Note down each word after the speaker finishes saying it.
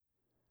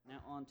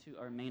on to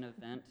our main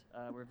event.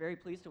 We're very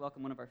pleased to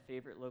welcome one of our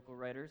favorite local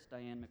writers,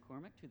 Diane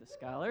McCormick, to The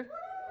Scholar.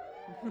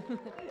 Thank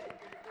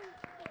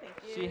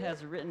you. She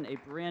has written a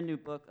brand new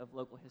book of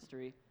local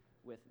history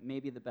with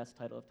maybe the best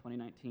title of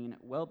 2019,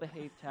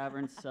 Well-Behaved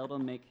Taverns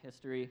Seldom Make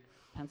History,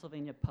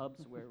 Pennsylvania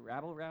Pubs Where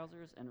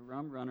Rabble-Rousers and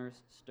Rum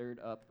Runners Stirred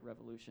Up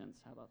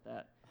Revolutions. How about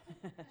that?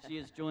 She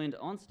is joined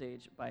on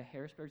stage by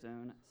Harrisburg's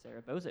own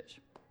Sarah Bozich.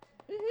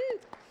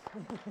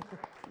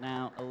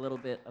 Now, a little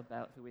bit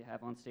about who we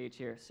have on stage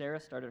here. Sarah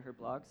started her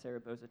blog,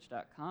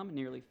 sarahbozich.com,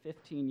 nearly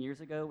 15 years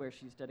ago, where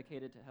she's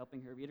dedicated to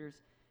helping her readers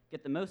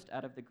get the most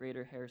out of the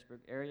greater Harrisburg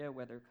area,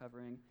 whether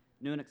covering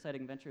new and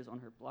exciting ventures on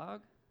her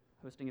blog,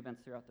 hosting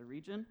events throughout the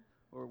region,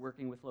 or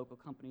working with local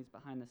companies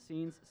behind the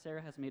scenes.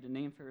 Sarah has made a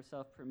name for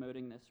herself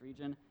promoting this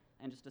region.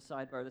 And just a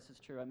sidebar, this is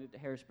true, I moved to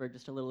Harrisburg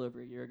just a little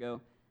over a year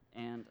ago,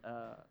 and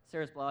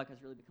Sarah's blog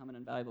has really become an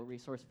invaluable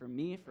resource for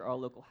me for all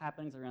local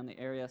happenings around the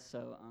area.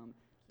 So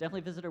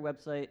definitely visit her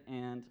website.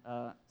 And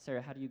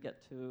Sarah, how do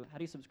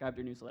you subscribe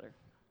to your newsletter?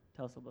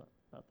 Tell us a little bit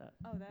about that.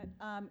 Oh,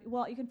 that.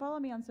 Well, you can follow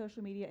me on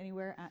social media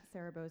anywhere at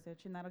Sarah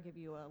Bozich, and that'll give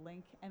you a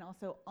link. And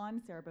also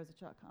on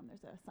sarahbozich.com,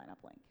 there's a sign-up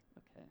link.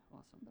 Okay,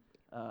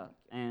 awesome.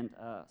 And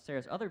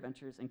Sarah's other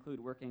ventures include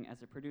working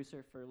as a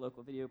producer for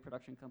local video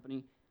production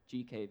company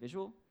GK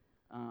Visual,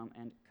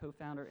 and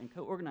co-founder and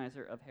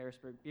co-organizer of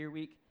Harrisburg Beer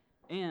Week,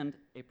 and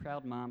a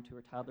proud mom to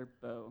her toddler,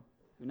 Bo,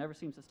 who never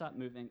seems to stop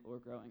moving or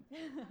growing.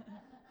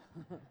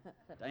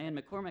 Diane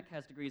McCormick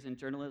has degrees in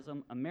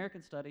journalism,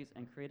 American studies,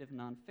 and creative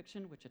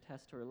nonfiction, which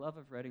attest to her love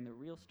of writing the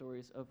real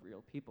stories of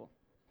real people.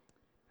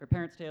 Her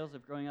parents' tales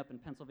of growing up in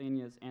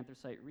Pennsylvania's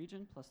anthracite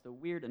region, plus the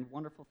weird and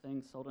wonderful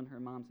things sold in her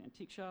mom's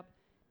antique shop,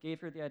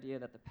 gave her the idea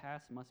that the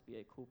past must be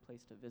a cool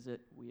place to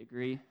visit. We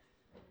agree.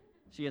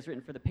 She has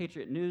written for the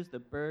Patriot News, the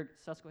Berg,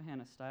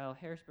 Susquehanna Style,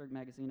 Harrisburg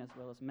Magazine, as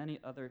well as many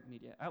other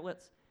media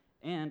outlets.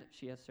 And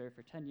she has served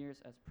for 10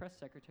 years as press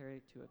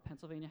secretary to a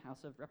Pennsylvania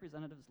House of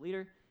Representatives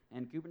leader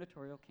and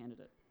gubernatorial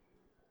candidate.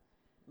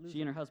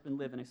 She and her husband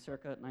live in a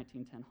circa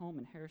 1910 home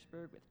in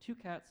Harrisburg with 2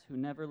 cats who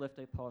never lift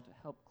a paw to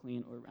help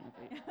clean or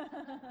renovate.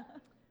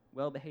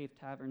 Well-Behaved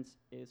Taverns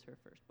is her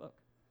first book.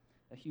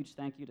 A huge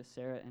thank you to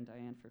Sarah and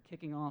Diane for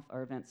kicking off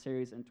our event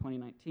series in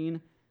 2019.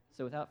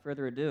 So without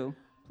further ado,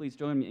 please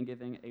join me in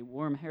giving a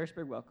warm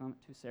Harrisburg welcome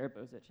to Sarah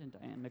Bozich and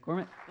Diane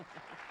McCormick.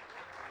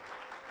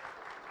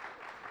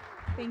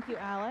 Thank you,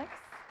 Alex.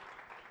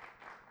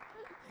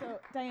 So,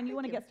 Diane, you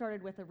want to get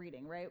started with a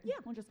reading, right? Yeah.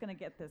 We're just going to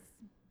get this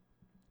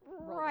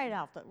Right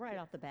off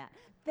the bat.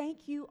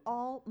 Thank you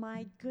all.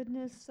 My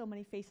goodness, so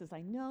many faces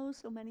I know,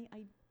 so many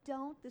I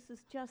don't. This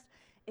is just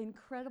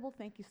incredible.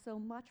 Thank you so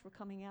much for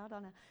coming out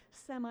on a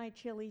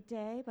semi-chilly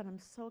day, but I'm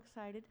so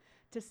excited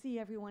to see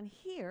everyone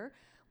here.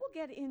 We'll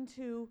get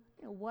into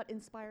what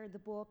inspired the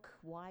book,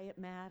 why it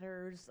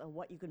matters,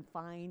 what you can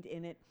find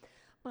in it.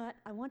 But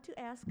I want to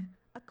ask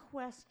a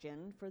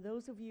question for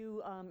those of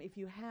you, if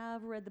you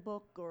have read the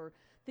book or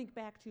think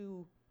back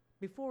to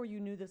before you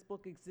knew this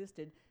book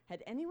existed,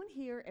 had anyone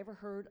here ever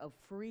heard of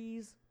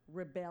Freeze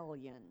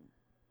Rebellion?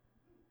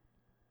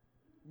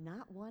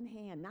 Not one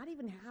hand. Not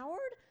even Howard?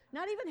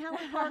 Not even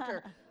Howard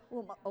Parker.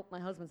 Well, my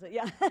husband said,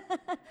 yeah.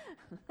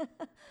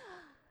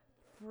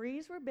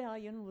 Freeze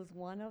Rebellion was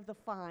one of the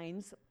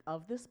finds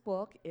of this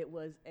book. It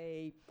was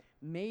a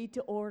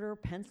made-to-order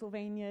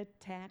Pennsylvania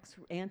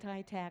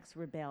anti-tax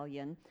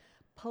rebellion,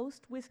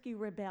 post-whiskey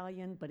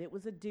rebellion, but it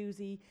was a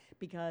doozy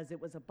because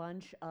it was a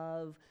bunch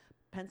of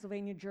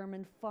Pennsylvania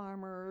German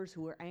farmers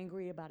who were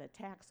angry about a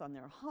tax on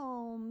their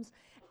homes,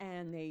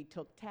 and they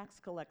took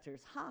tax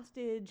collectors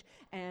hostage,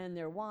 and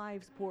their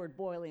wives poured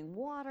boiling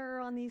water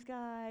on these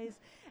guys,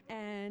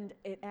 and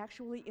it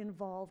actually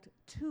involved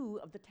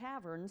 2 of the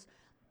taverns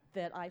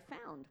that I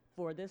found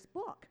for this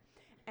book,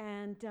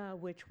 and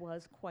which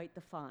was quite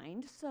the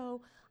find.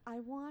 So I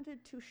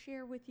wanted to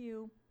share with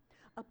you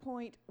a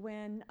point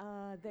when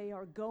they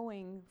are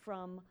going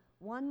from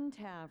one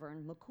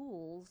tavern,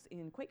 McCool's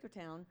in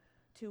Quakertown,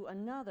 to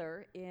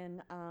another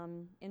in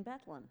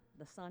Bethlehem,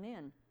 the Sun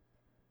Inn.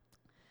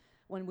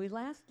 When we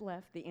last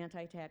left the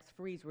anti-tax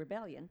Freeze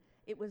Rebellion,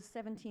 it was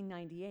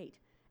 1798,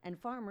 and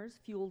farmers,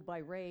 fueled by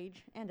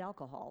rage and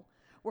alcohol,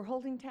 were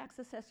holding tax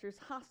assessors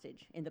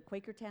hostage in the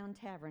Quakertown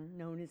Tavern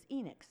known as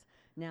Enix,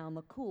 now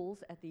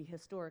McCool's at the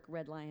historic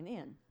Red Lion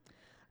Inn.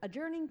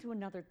 Adjourning to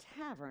another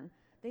tavern,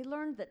 they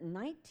learned that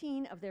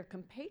 19 of their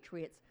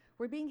compatriots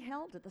were being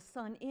held at the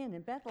Sun Inn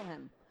in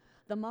Bethlehem.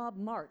 The mob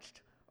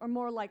marched, or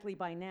more likely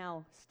by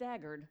now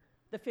staggered,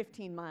 the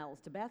 15 miles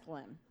to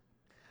Bethlehem.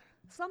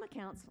 Some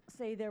accounts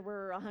say there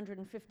were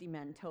 150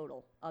 men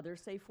total,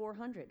 others say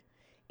 400.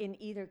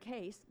 In either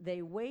case,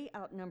 they way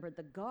outnumbered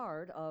the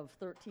guard of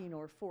 13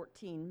 or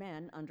 14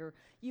 men under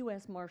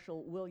U.S.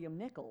 Marshal William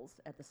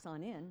Nichols at the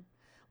Sun Inn.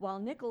 While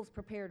Nichols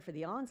prepared for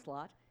the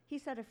onslaught, he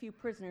set a few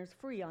prisoners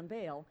free on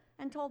bail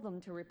and told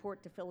them to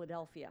report to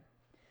Philadelphia.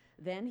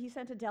 Then he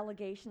sent a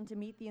delegation to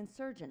meet the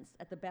insurgents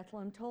at the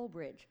Bethlehem toll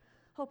bridge,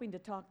 hoping to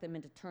talk them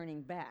into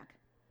turning back.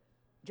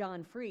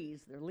 John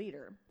Freeze, their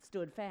leader,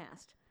 stood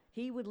fast.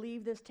 He would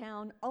leave this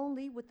town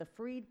only with the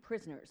freed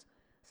prisoners.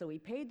 So he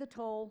paid the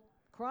toll,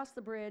 crossed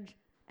the bridge,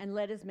 and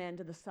led his men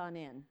to the Sun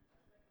Inn.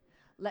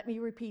 Let me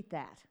repeat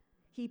that.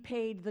 He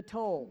paid the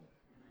toll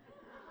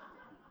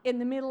in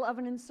the middle of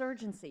an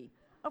insurgency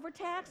over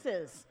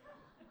taxes.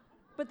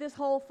 But this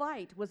whole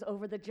fight was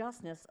over the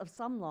justness of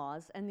some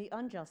laws and the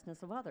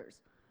unjustness of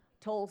others.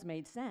 Tolls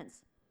made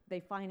sense. They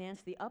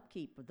financed the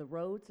upkeep of the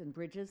roads and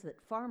bridges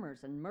that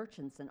farmers and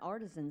merchants and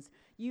artisans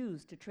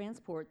used to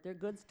transport their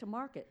goods to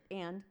market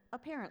and,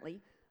 apparently,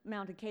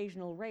 mount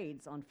occasional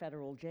raids on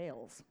federal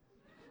jails.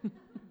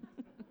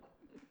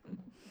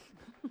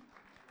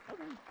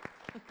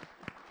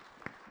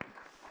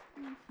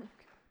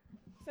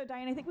 So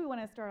Diane, I think we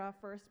want to start off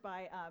first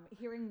by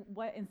hearing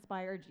what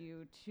inspired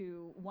you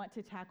to want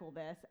to tackle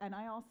this. And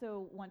I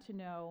also want to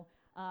know,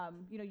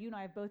 you and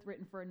I have both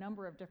written for a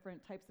number of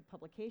different types of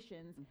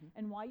publications,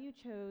 and why you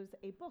chose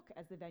a book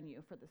as the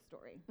venue for this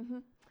story.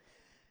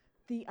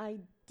 The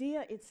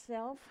idea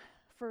itself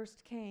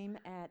first came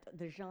at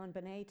the Jean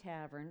Bonnet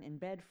Tavern in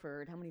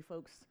Bedford. How many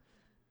folks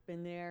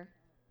been there?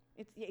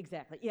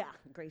 Exactly, yeah.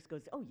 Grace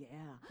goes, oh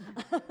yeah.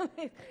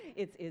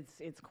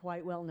 It's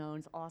quite well known.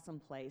 It's an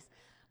awesome place.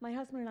 My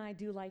husband and I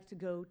do like to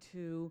go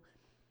to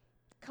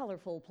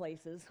colorful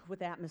places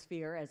with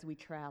atmosphere as we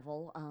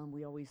travel.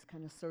 We always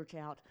kind of search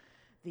out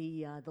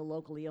the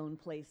locally owned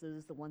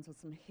places, the ones with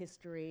some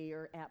history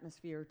or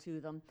atmosphere to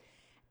them.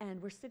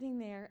 And we're sitting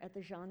there at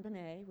the Jean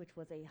Bonnet, which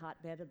was a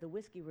hotbed of the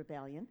Whiskey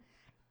Rebellion,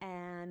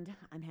 and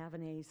I'm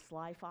having a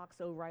Sly Fox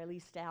O'Reilly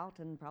stout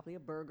and probably a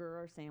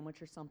burger or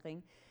sandwich or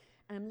something.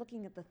 And I'm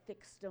looking at the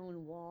thick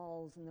stone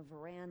walls and the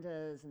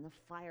verandas and the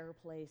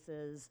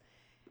fireplaces.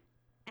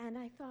 And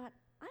I thought,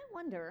 I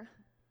wonder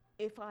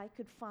if I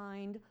could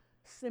find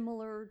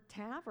similar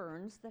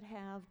taverns that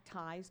have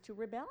ties to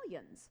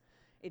rebellions.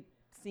 It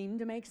seemed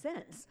to make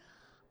sense.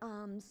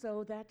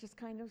 So that just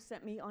kind of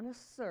sent me on a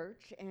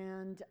search.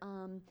 And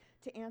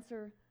to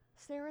answer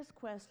Sarah's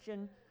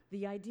question,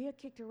 the idea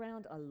kicked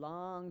around a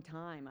long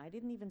time. I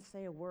didn't even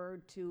say a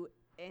word to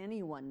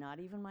anyone, not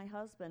even my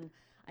husband.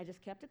 I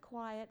just kept it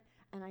quiet,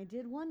 and I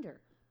did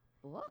wonder,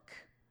 book?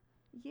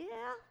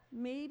 Yeah,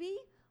 maybe.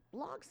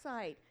 Blog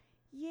site?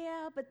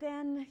 Yeah, but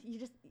then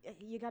you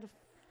got to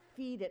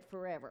feed it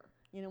forever.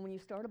 You know, when you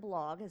start a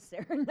blog, as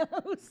Sarah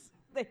knows,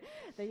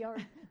 they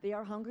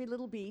are hungry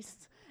little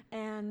beasts,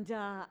 and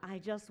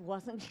I just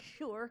wasn't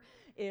sure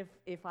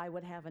if I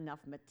would have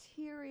enough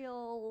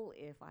material,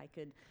 if I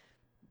could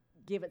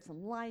give it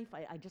some life.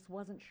 I just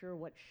wasn't sure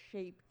what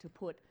shape to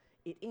put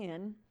it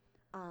in.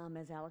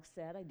 As Alex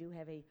said, I do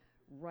have a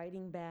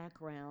writing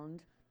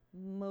background,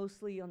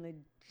 mostly on the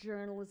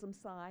journalism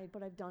side,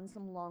 but I've done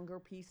some longer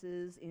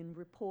pieces in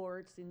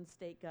reports in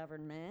state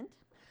government.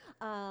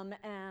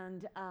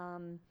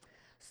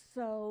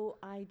 So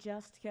I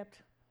kept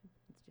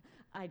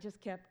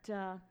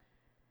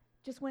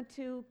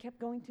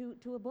going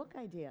to a book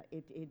idea.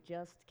 It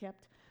just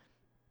kept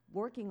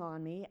working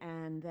on me,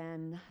 and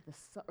then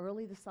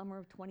early the summer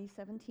of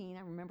 2017,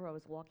 I remember I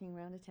was walking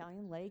around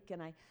Italian Lake,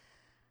 and I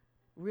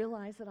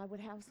realized that I would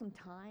have some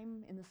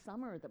time in the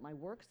summer, that my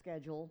work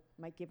schedule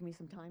might give me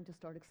some time to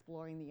start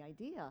exploring the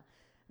idea.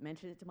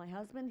 Mentioned it to my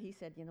husband. He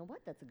said, you know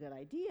what, that's a good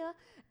idea.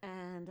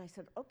 And I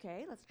said,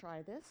 okay, let's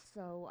try this.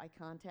 So I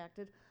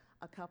contacted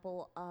a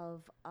couple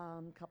of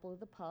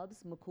the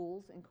pubs,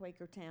 McCool's in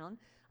Quakertown,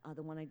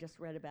 the one I just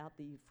read about,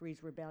 the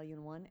Freeze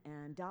Rebellion one,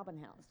 and Dobbin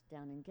House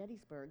down in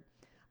Gettysburg,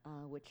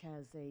 which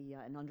has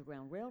an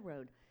Underground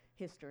Railroad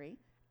history.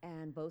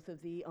 And both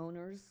of the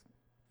owners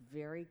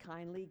very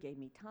kindly gave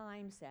me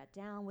time, sat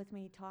down with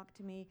me, talked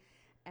to me,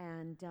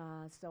 and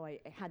so I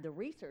had the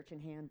research in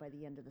hand by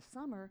the end of the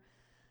summer.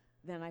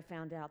 Then I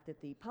found out that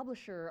the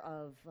publisher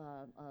of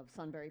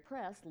Sunbury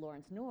Press,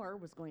 Lawrence Knorr,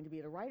 was going to be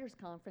at a writers'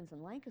 conference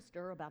in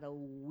Lancaster about a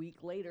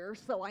week later,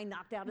 so I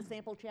knocked out a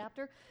sample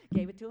chapter,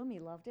 gave it to him, he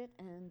loved it,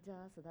 and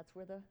so that's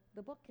where the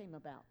book came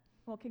about.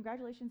 Well,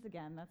 congratulations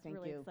again. That's Thank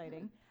really you.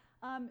 exciting.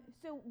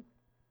 So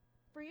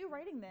for you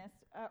writing this,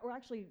 or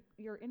actually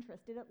your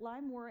interest, did it lie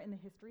more in the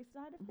history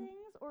side of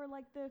things, or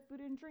like the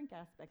food and drink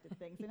aspect of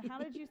things? And how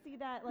did you see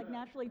that like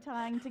naturally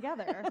tying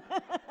together?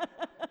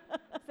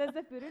 Says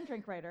the food and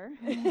drink writer.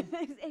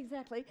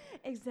 Exactly.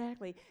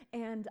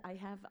 And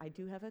I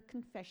do have a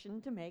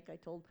confession to make. I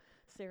told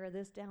Sarah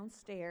this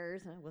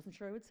downstairs, and I wasn't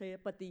sure I would say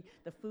it, but the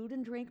food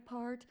and drink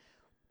part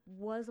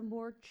was a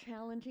more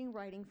challenging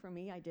writing for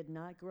me. I did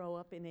not grow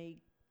up in a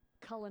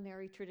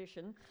culinary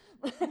tradition.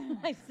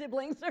 My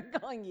siblings are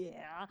going,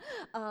 yeah.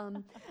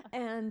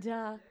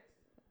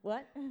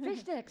 What?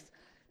 Fish sticks,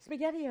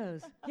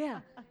 SpaghettiOs.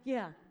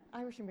 Yeah,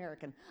 Irish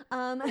American.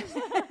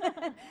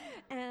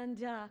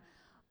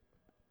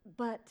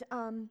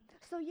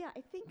 So yeah,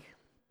 I think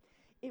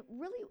it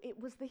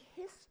was the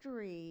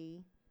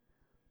history,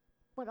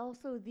 but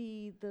also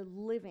the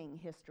living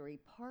history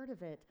part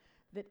of it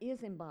that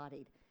is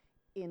embodied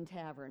in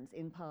taverns,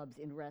 in pubs,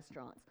 in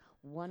restaurants.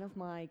 One of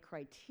my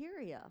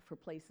criteria for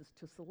places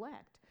to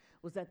select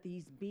was that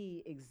these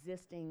be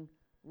existing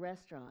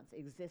restaurants,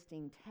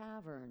 existing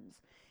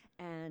taverns,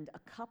 and a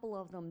couple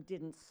of them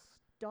didn't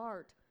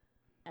start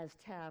as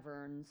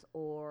taverns,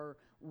 or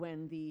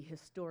when the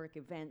historic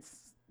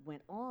events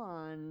went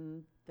on,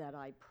 one that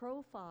I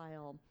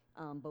profile,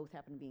 both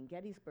happen to be in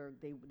Gettysburg.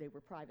 They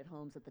were private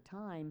homes at the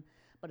time,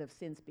 but have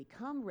since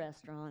become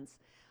restaurants.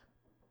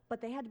 But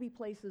they had to be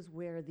places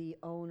where the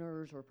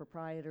owners or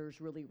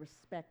proprietors really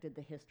respected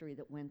the history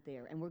that went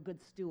there and were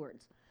good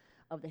stewards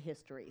of the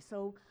history.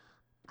 So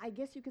I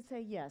guess you could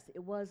say, yes,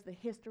 it was the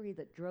history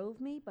that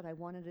drove me, but I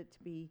wanted it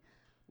to be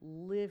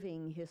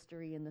living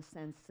history in the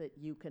sense that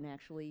you can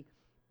actually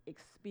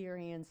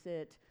experience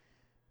it,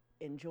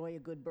 enjoy a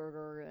good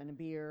burger and a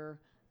beer,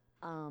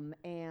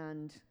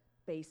 and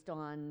based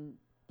on,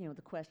 you know,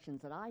 the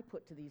questions that I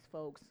put to these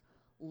folks,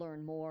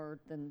 learn more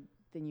than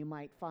you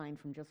might find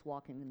from just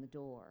walking in the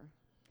door.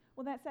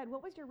 Well, that said,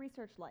 what was your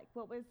research like?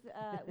 What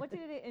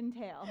did it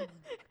entail?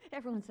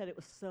 Everyone said it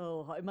was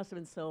so hard. It must have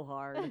been so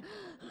hard.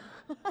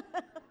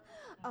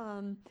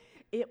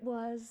 It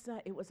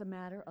was a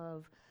matter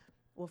of,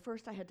 well,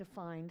 first I had to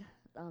find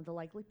the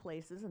likely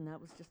places, and that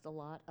was just a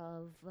lot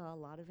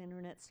of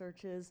internet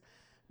searches.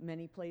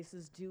 Many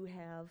places do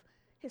have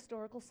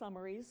historical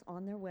summaries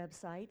on their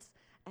websites,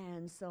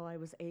 and so I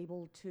was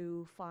able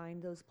to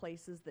find those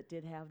places that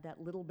did have that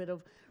little bit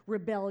of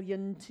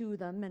rebellion to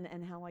them,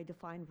 and how I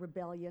defined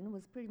rebellion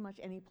was pretty much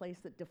any place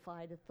that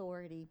defied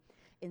authority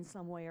in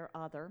some way or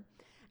other.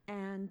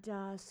 And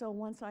so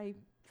once I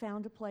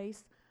found a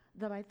place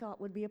that I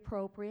thought would be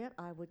appropriate,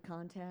 I would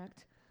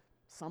contact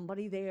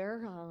somebody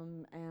there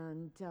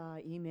and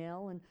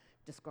email and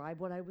describe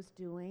what I was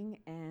doing.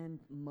 And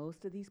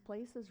most of these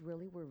places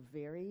really were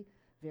very,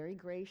 very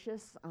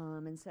gracious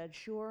and said,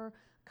 sure,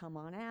 come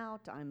on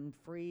out. I'm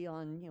free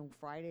on, you know,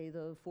 Friday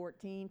the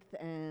 14th,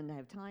 and I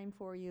have time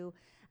for you.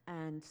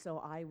 And so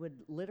I would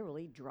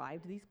literally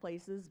drive to these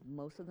places.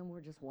 Most of them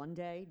were just one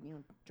day, you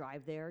know,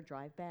 drive there,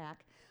 drive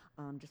back,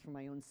 just for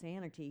my own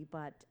sanity.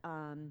 But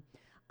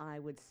I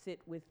would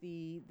sit with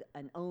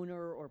an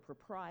owner or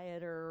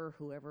proprietor,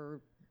 whoever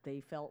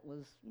they felt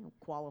was, you know,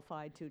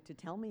 qualified to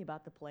tell me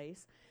about the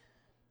place.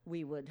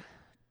 We would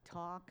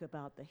talk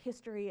about the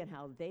history and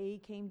how they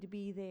came to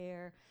be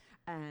there,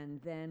 and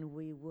then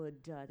we would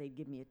they'd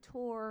give me a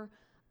tour.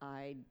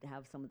 I'd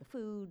have some of the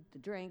food, the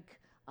drink,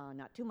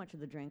 not too much of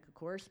the drink, of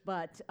course,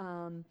 but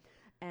and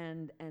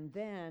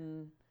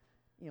then,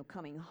 you know,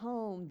 coming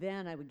home,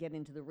 then I would get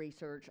into the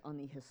research on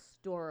the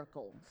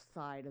historical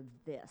side of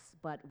this.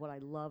 But what I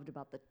loved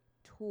about the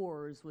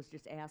tours was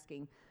just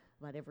asking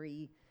about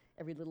every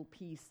little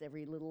piece,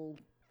 every little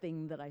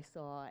thing that I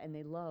saw, and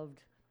they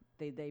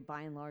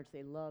by and large,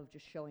 they loved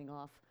just showing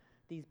off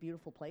these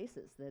beautiful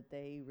places that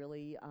they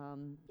really,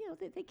 you know,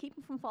 they keep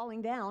them from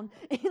falling down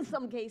in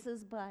some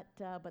cases, but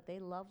they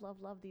love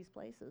these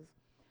places.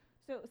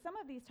 So some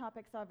of these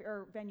topics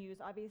or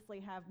venues obviously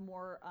have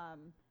more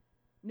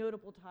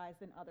notable ties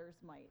than others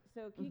might.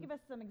 So can you give us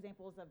some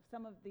examples of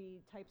some of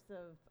the types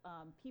of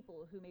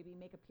people who maybe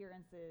make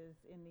appearances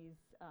in these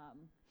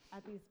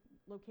at these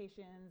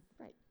locations?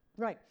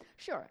 Right.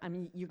 Sure. I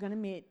mean, you're going to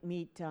meet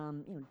you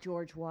know,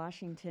 George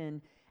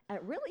Washington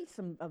at really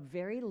a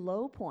very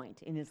low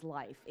point in his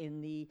life.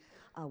 In the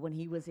when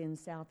he was in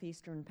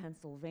southeastern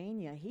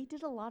Pennsylvania, he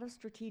did a lot of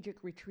strategic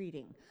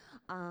retreating,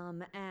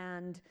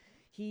 and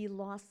he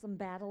lost some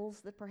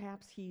battles that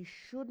perhaps he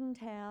shouldn't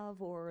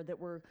have, or that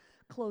were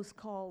close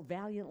call,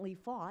 valiantly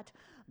fought,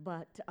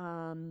 but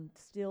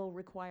still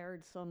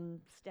required some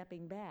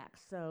stepping back.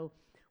 So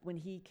when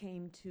he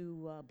came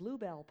to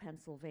Bluebell,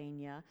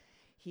 Pennsylvania,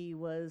 he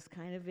was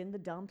kind of in the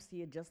dumps. He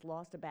had just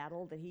lost a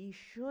battle that he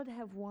should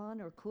have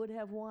won or could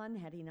have won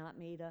had he not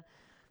made a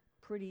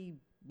pretty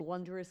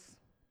blunderous,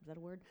 is that a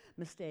word,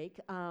 mistake.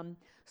 And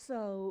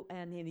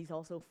he's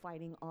also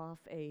fighting off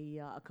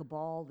a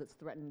cabal that's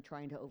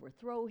trying to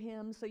overthrow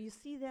him. So you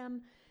see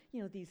them,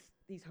 you know, these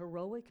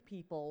heroic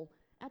people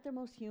at their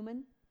most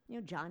human. You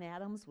know, John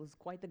Adams was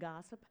quite the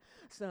gossip,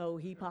 so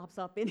he pops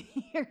up in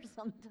here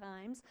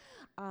sometimes.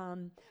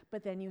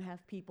 But then you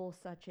have people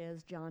such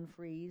as John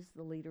Fries,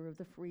 the leader of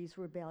the Fries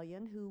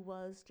Rebellion, who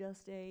was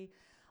just a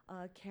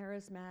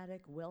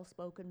charismatic,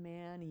 well-spoken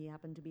man. He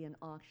happened to be an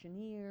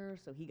auctioneer,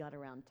 so he got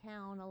around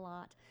town a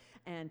lot,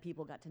 and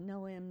people got to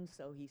know him.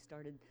 So he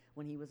started,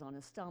 when he was on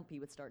a stump, he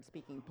would start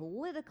speaking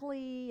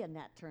politically, and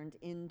that turned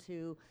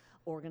into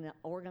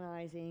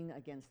organizing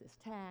against this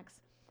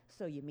tax.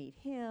 So you meet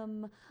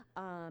him,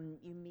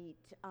 you meet,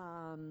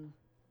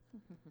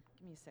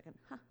 give me a second,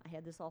 I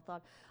had this all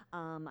thought.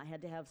 I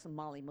had to have some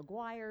Molly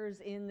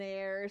Maguires in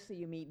there, so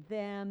you meet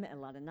them, a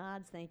lot of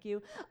nods, thank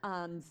you.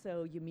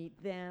 So you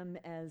meet them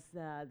as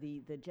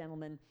the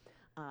gentleman,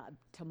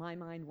 to my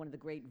mind, one of the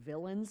great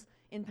villains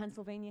in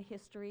Pennsylvania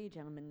history, a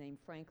gentleman named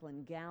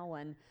Franklin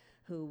Gowan,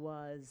 who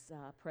was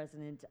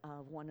president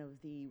of one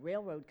of the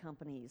railroad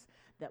companies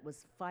that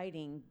was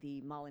fighting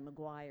the Molly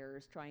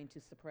Maguires, trying to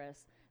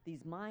suppress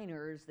these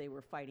miners. They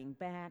were fighting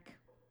back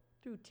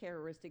through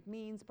terroristic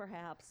means,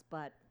 perhaps,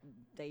 but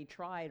they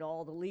tried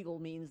all the legal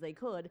means they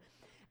could.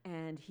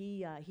 And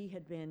he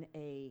had been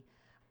a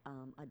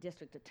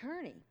district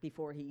attorney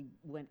before he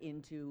went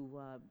into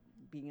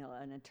being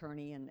an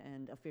attorney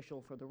and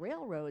official for the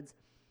railroads.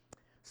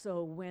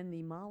 So when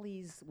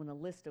a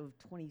list of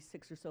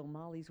 26 or so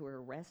Mollies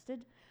were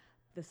arrested,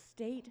 the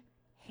state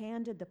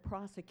handed the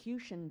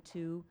prosecution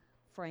to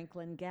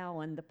Franklin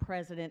Gowan, the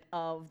president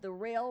of the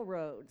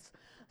railroads.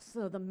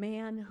 So the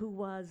man who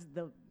was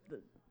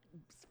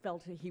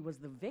felt he was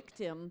the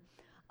victim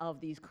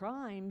of these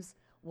crimes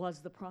was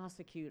the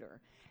prosecutor.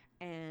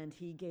 And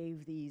he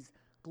gave these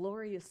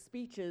glorious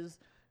speeches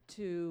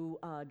to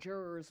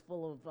jurors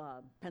full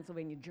of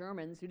Pennsylvania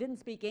Germans who didn't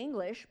speak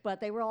English, but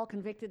they were all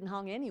convicted and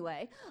hung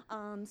anyway.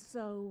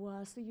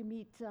 So you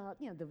meet,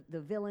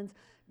 the villains.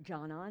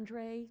 John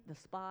Andre, the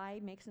spy,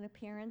 makes an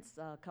appearance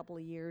a couple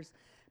of years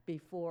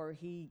before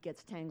he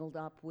gets tangled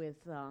up with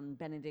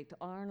Benedict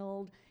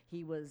Arnold.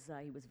 He was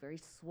very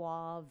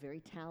suave, very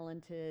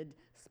talented,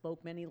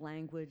 spoke many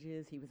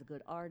languages. He was a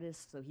good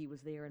artist, so he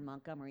was there in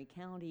Montgomery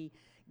County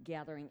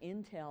gathering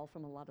intel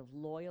from a lot of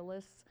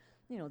loyalists.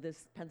 You know,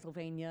 this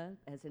Pennsylvania,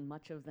 as in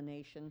much of the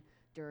nation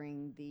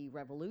during the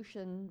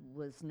Revolution,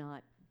 was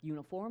not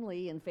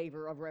uniformly in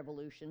favor of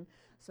revolution.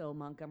 So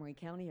Montgomery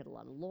County had a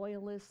lot of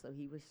loyalists, so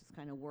he was just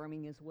kind of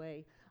worming his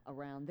way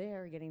around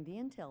there, getting the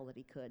intel that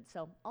he could.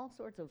 So all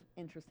sorts of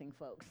interesting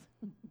folks.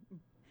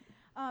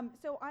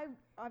 So I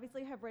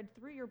obviously have read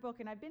through your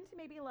book, and I've been to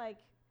maybe like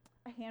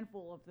a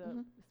handful of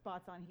the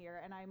spots on here,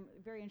 and I'm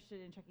very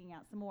interested in checking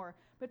out some more.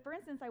 But for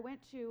instance, I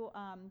went to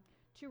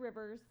Two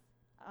Rivers.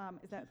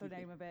 Is that the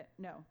name of it?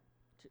 No.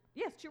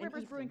 Yes, Two In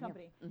Rivers Easton, Brewing yeah.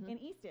 Company in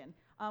Easton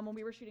when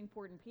we were shooting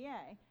Ford and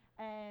PA.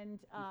 And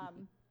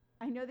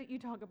I know that you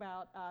talk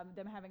about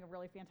them having a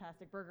really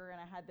fantastic burger, and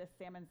I had this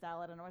salmon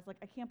salad, and I was like,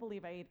 I can't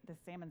believe I ate this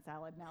salmon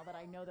salad now that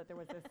I know that there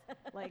was this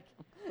like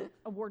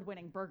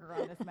award-winning burger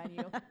on this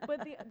menu.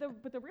 But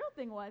the real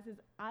thing is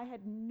I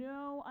had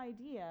no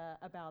idea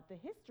about the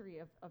history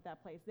of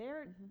that place.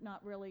 They're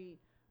not really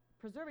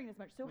preserving this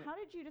much. So how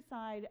did you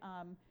decide,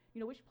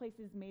 which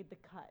places made the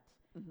cut,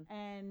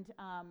 and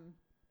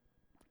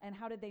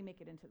how did they make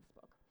it into this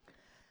book?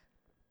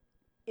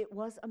 It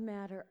was a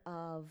matter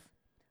of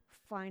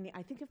finding,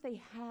 I think if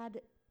they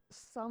had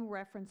some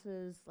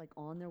references like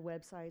on their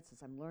websites,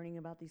 as I'm learning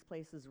about these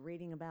places,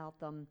 reading about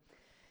them,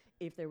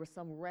 if there was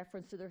some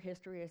reference to their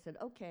history, I said,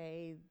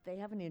 okay, they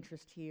have an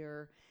interest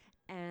here.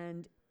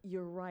 And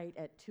you're right,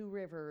 at Two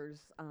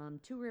Rivers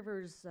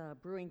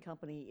Brewing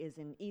Company is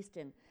in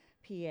Easton,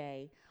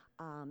 PA.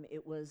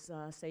 It was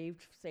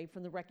saved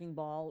from the wrecking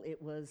ball.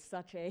 It was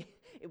such a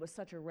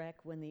wreck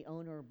when the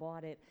owner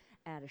bought it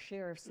at a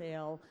sheriff's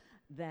sale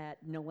that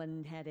no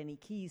one had any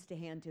keys to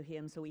hand to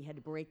him, so he had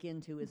to break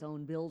into his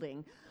own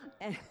building.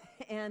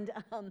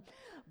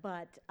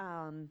 But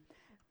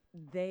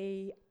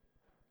they,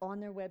 on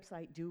their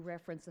website, do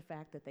reference the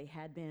fact that they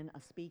had been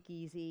a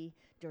speakeasy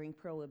during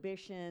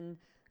Prohibition.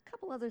 A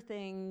couple other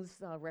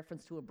things,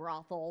 reference to a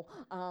brothel.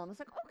 It's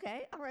like,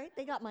 okay, all right,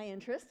 they got my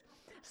interest.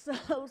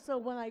 So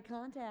when I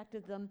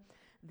contacted them,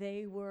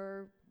 they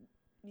were,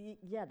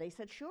 they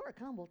said, sure,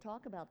 come, we'll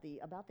talk about the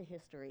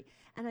history.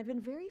 And I've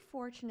been very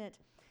fortunate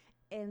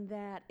in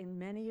that in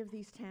many of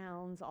these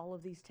towns, all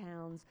of these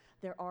towns,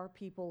 there are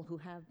people who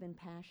have been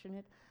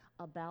passionate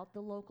about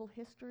the local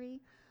history.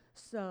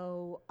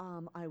 So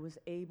I was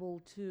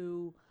able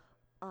to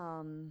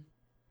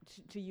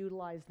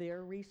utilize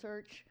their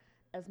research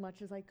as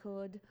much as I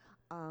could.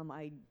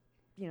 I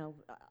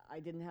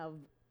didn't have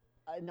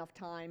enough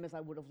time as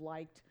I would have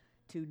liked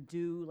to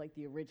do like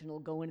the original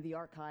go into the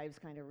archives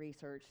kind of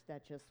research.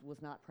 That just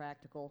was not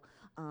practical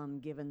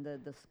given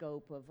the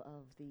scope of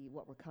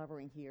what we're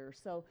covering here.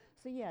 So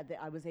yeah,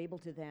 I was able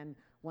to then,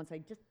 once I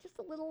just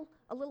a little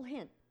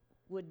hint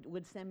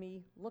would send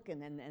me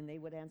looking, and they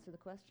would answer the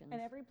questions.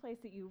 And every place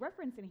that you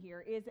reference in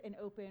here is an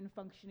open,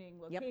 functioning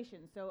location.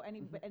 Yep. So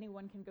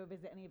anyone can go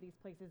visit any of these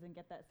places and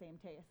get that same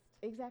taste.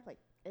 Exactly,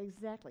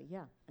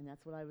 yeah. And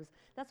that's what I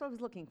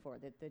was looking for,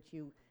 that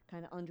you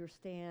kind of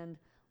understand,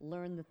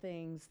 learn the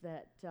things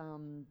that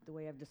the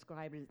way I've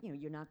described it,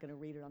 you're not going to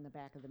read it on the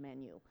back of the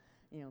menu,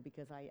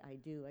 because I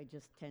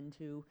just tend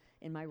to,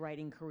 in my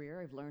writing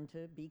career, I've learned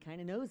to be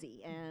kind of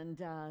nosy. And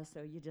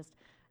so you just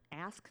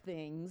ask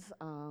things.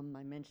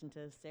 I mentioned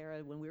to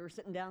Sarah when we were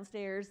sitting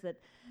downstairs that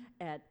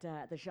at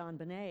the Jean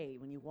Bonnet,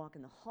 when you walk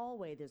in the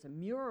hallway, there's a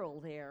mural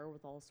there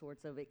with all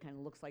sorts of, it kind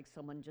of looks like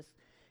someone just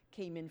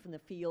came in from the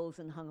fields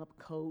and hung up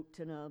a coat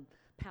and a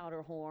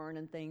powder horn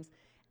and things.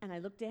 And I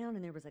looked down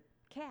and there was a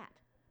cat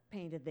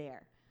painted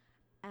there.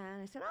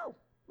 And I said, oh,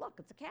 look,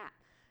 it's a cat.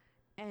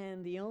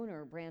 And the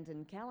owner,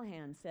 Brandon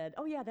Callahan, said,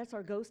 oh yeah, that's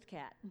our ghost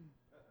cat.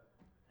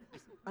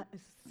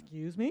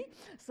 Excuse me?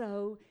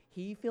 So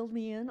he filled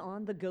me in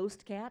on the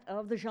ghost cat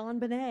of the Jean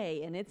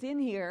Bonnet, and it's in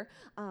here.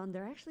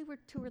 There actually were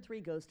 2 or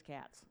 3 ghost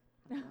cats.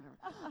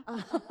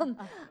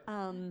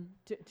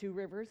 Two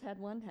Rivers had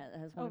one,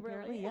 has one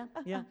apparently. Really?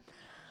 Yeah.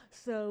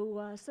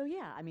 So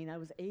yeah, I mean, I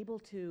was able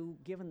to,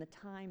 given the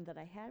time that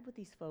I had with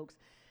these folks,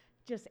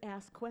 just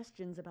ask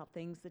questions about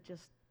things that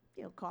just,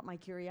 caught my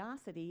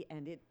curiosity,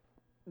 and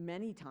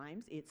many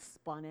times it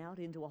spun out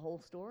into a whole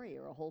story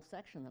or a whole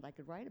section that I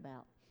could write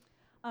about.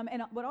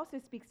 And what also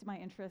speaks to my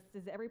interests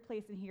is every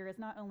place in here is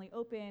not only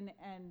open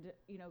and,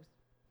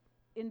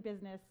 in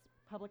business,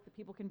 public that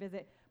people can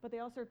visit, but they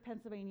also serve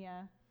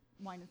Pennsylvania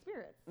wine and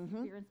spirits,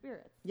 beer and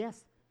spirits.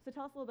 Yes, So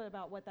tell us a little bit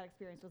about what that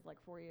experience was like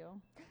for you.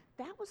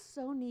 That was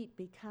so neat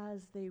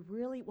because they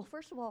really, well,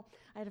 first of all,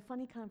 I had a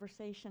funny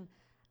conversation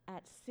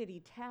at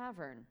City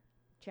Tavern.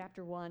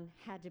 Chapter 1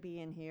 had to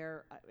be in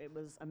here. It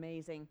was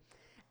amazing.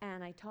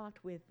 And I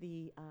talked with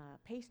the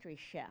pastry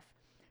chef.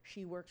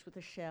 She works with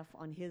a chef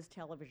on his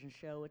television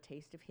show, A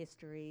Taste of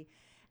History.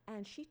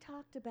 And she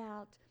talked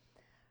about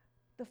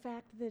the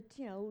fact that,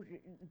 you know,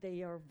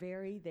 they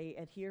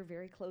adhere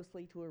very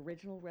closely to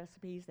original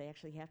recipes. They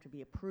actually have to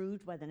be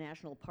approved by the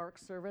National Park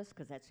Service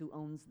because that's who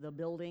owns the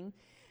building.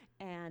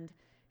 And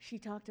she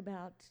talked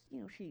about,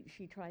 you know,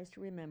 she tries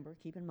to remember,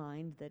 keep in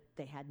mind that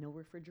they had no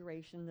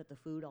refrigeration, that the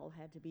food all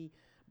had to be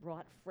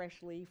brought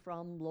freshly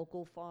from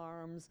local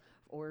farms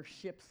or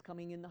ships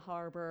coming in the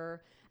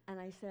harbor. And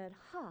I said,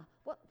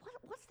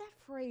 what's that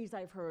phrase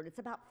I've heard? It's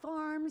about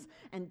farms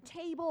and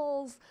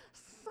tables,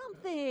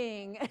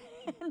 something.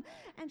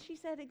 and she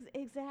said,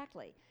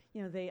 exactly.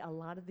 You know, a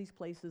lot of these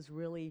places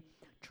really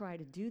try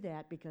to do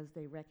that because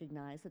they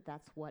recognize that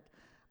that's what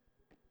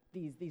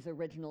these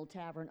original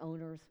tavern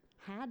owners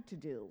had to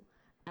do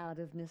out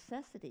of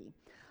necessity.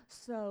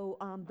 So,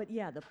 but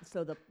yeah,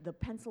 the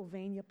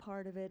Pennsylvania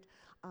part of it,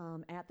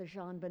 at the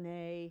Jean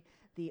Bonnet,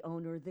 the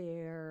owner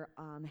there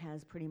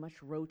has pretty much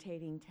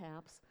rotating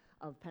taps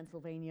of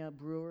Pennsylvania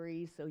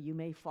breweries, so you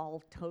may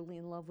fall totally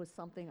in love with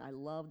something. I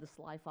love the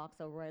Sly Fox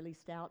O'Reilly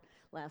Stout.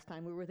 Last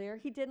time we were there,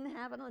 he didn't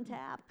have it on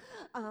tap,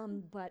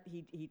 but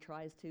he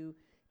tries to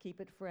keep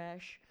it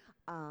fresh.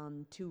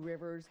 Two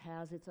Rivers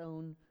has its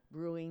own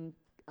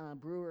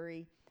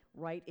brewery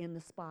right in the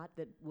spot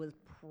that was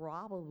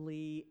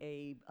probably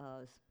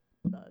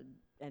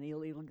an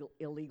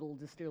illegal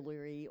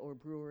distillery or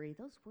brewery.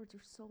 Those words are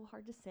so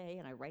hard to say,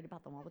 and I write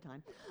about them all the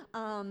time.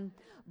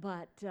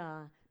 But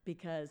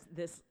because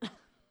this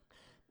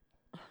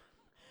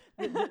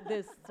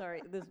this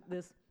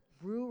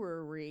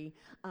brewery,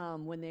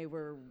 when they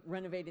were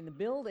renovating the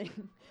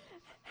building,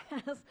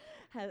 has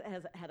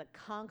had a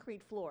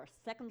concrete floor,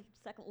 second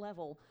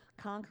level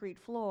concrete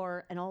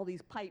floor, and all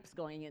these pipes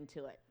going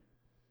into it.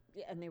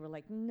 And they were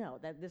like, no,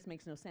 this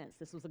makes no sense.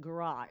 This was a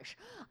garage.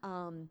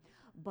 So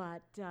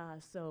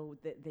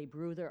they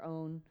brew their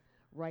own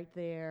right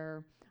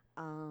there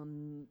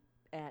again,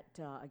 at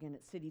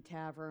City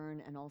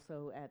Tavern, and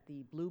also at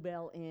the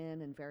Bluebell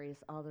Inn and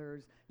various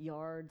others.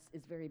 Yards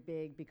is very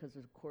big because,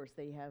 of course,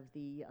 they have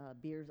the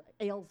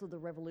Ales of the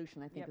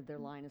Revolution, I think that their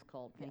line is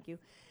called. Thank you.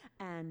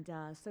 And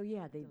so,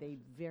 yeah, they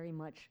very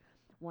much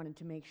wanted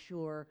to make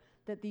sure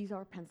that these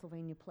are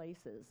Pennsylvania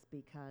places,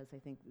 because I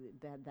think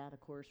that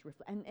of course,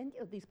 and you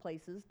know, these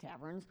places,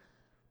 taverns,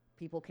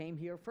 people came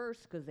here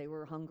first because they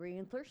were hungry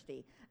and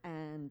thirsty.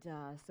 And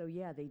so,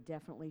 yeah, they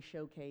definitely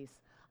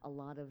showcase a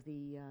lot of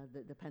the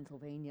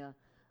Pennsylvania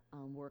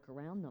work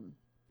around them.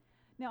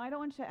 Now, I don't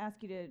want to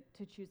ask you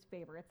to choose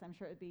favorites. I'm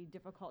sure it would be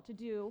difficult to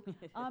do.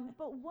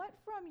 But what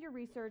from your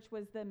research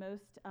was the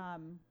most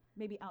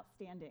maybe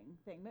outstanding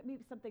thing?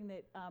 Maybe something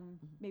that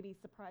maybe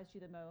surprised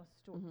you the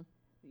most, or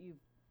that you've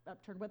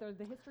upturned, whether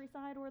the history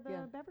side or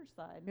the beverage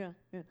side? Yeah.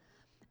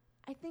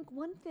 I think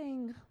one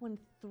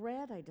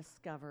thread I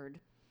discovered,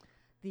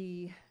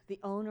 the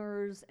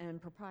owners and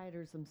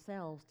proprietors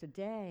themselves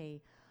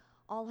today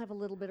all have a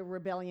little bit of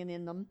rebellion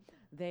in them.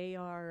 They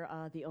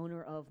are the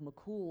owner of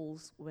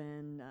McCool's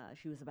when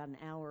she was about an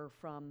hour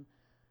from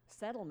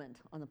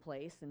settlement on the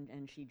place,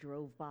 and she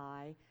drove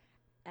by,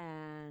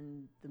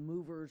 and the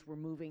movers were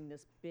moving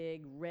this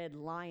big Red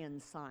Lion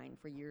sign.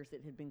 For years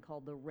it had been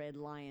called the Red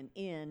Lion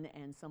Inn,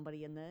 and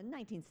somebody in the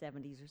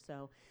 1970s or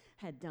so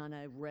had done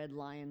a Red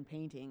Lion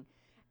painting,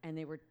 and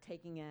they were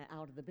taking it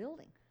out of the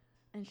building.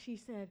 And she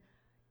said,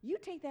 "You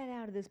take that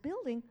out of this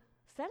building,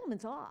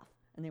 settlement's off."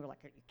 And they were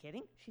like, "Are you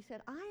kidding?" She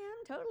said, "I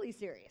am totally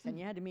serious." And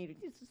you had to meet her.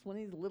 It's just one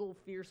of these little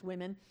fierce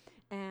women.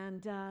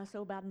 And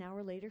so about an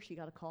hour later, she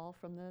got a call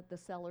from the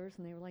sellers,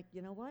 and they were like,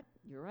 "You know what?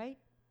 You're right.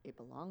 It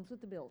belongs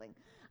with the building."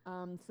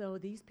 So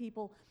these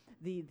people,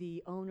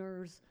 the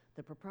owners,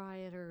 the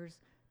proprietors,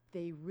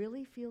 they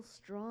really feel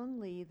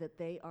strongly that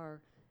they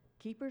are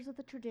keepers of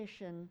the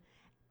tradition.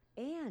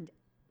 And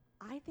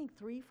I think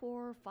 3,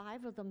 4,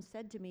 5 of them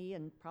said to me,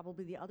 and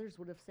probably the others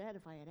would have said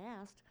if I had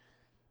asked,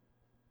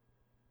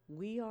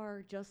 we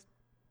are just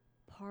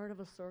part of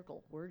a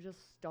circle. We're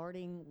just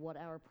starting what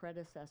our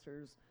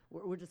predecessors,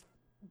 we're just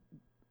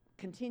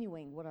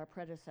continuing what our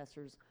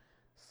predecessors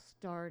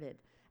started.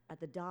 At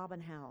the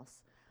Dobbin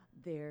House,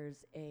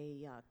 there's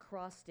a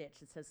cross stitch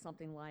that says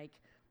something like,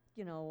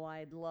 you know,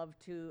 I'd love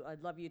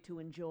you to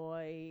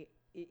enjoy,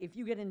 if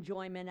you get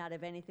enjoyment out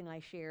of anything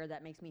I share,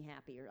 that makes me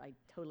happier. I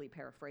totally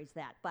paraphrase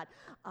that. But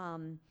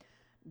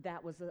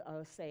that was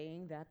a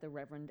saying that the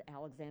Reverend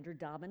Alexander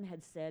Dobbin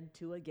had said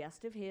to a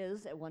guest of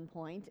his at one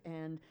point,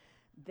 and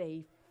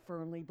they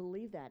firmly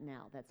believe that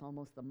now. That's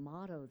almost the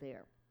motto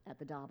there at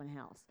the Dobbin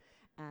House.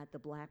 At the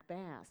Black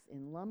Bass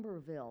in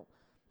Lumberville,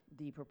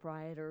 the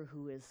proprietor,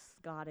 who is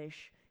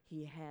Scottish,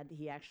 he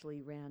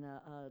actually ran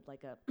a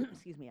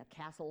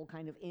castle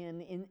kind of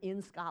inn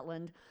in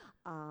Scotland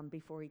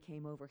before he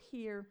came over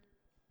here.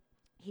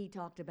 He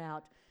talked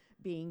about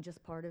being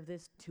just part of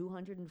this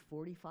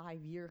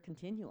 245-year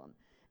continuum.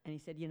 And he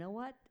said, you know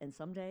what? And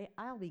someday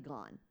I'll be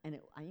gone, and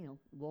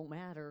won't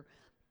matter.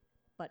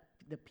 But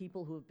the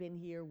people who have been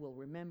here will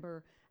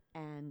remember,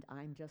 and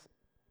I'm just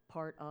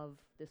part of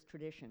this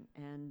tradition.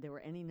 And there were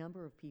any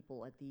number of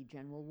people at the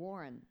General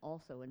Warren,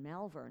 also in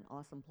Malvern,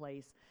 awesome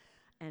place.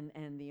 And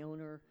the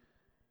owner,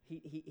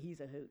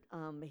 he's a hoot.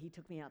 He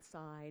took me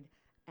outside,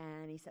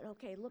 and he said,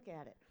 okay, look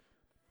at it.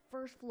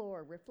 First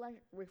floor,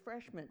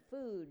 refreshment,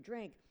 food,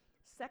 drink.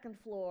 Second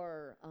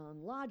floor,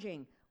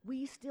 lodging.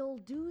 We still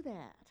do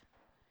that.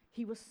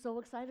 He was so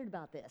excited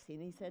about this,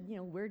 and he said,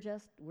 we're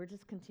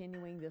just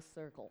continuing this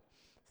circle.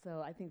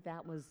 So I think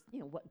that was,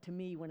 what to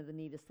me, one of the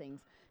neatest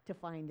things to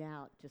find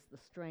out, just the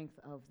strength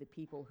of the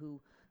people who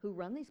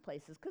run these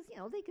places, because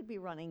they could be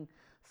running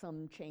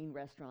some chain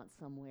restaurant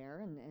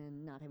somewhere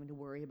and not having to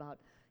worry about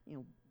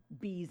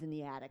bees in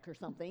the attic or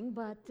something,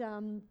 but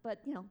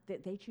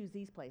they choose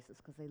these places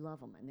because they love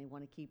them and they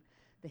want to keep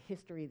the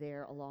history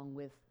there along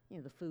with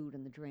the food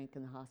and the drink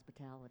and the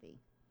hospitality.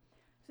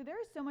 So there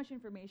is so much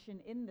information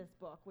in this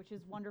book, which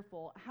is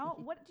wonderful.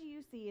 What do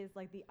you see as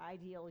like the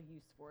ideal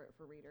use for it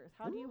for readers?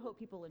 How do you hope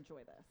people enjoy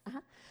this?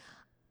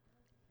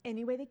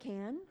 Any way they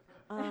can,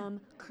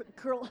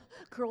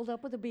 curled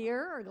up with a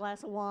beer or a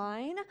glass of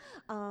wine,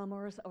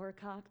 or a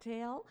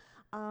cocktail.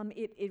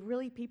 It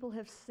really, people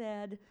have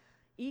said,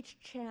 each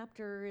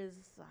chapter is,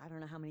 I don't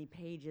know how many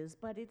pages,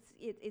 but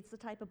it's the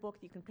type of book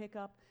you can pick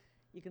up,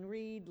 you can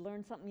read,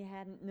 learn something you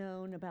hadn't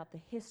known about the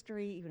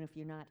history, even if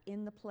you're not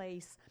in the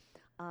place.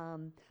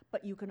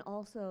 But you can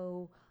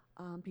also,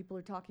 people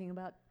are talking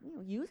about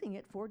using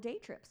it for day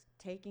trips,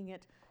 taking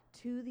it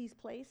to these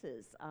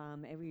places.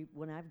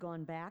 When I've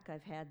gone back,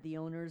 I've had the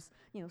owners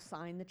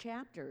sign the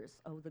chapters.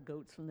 Oh, the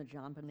goats from the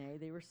JonBenét,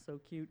 they were so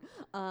cute.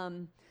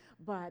 So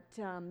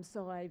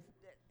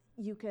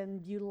you can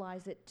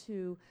utilize it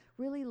to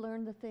really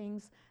learn the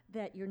things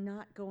that you're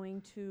not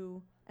going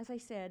to, as I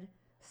said,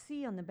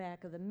 see on the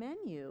back of the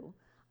menu.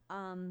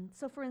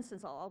 So for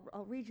instance,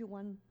 I'll read you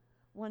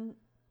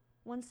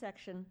one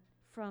section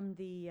from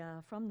the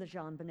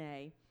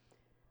JonBenét,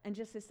 and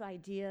just this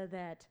idea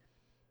that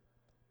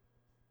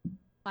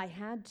I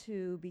had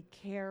to be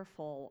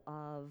careful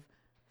of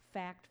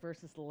fact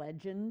versus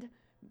legend.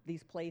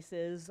 These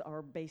places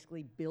are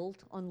basically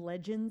built on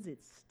legends.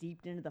 It's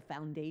steeped into the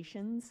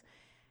foundations,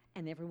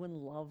 and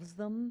everyone loves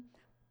them,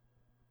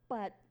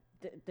 but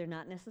they're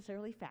not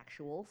necessarily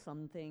factual.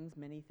 Some things,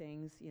 many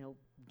things,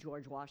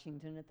 George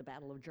Washington at the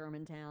Battle of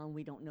Germantown,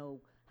 we don't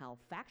know how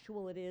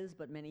factual it is,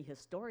 but many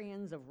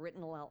historians have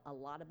written a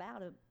lot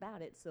about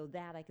it, so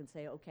that I can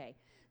say, okay,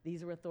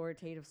 these are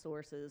authoritative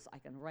sources. I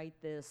can write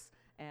this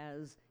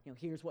as,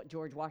 here's what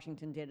George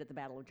Washington did at the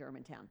Battle of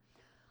Germantown.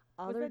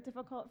 Was that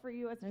difficult for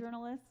you as a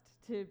journalist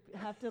to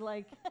have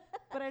to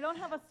but I don't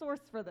have a source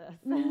for this?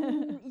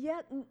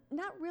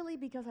 Not really,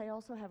 because I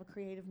also have a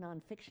creative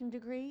nonfiction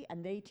degree,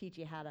 and they teach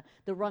you how to,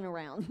 the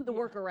runaround, the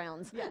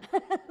workarounds. Yeah.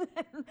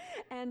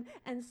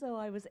 and so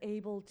I was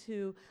able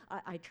to,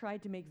 I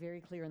tried to make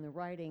very clear in the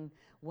writing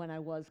when I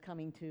was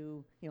coming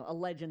to, a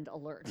legend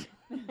alert.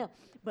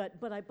 but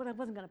I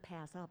wasn't going to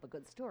pass up a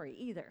good story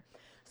either.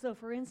 So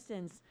for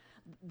instance,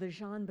 the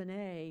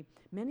JonBenét,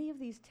 many of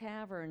these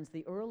taverns,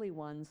 the early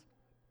ones,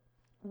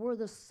 were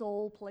the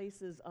sole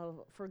places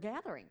for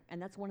gathering.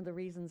 And that's one of the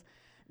reasons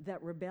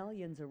that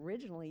rebellions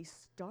originally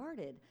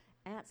started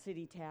at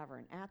City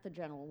Tavern, at the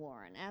General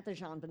Warren, at the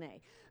JonBenét,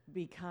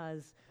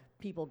 because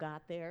people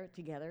got there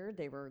together,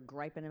 they were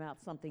griping about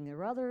something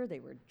or other, they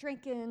were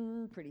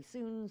drinking, pretty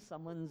soon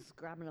someone's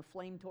grabbing a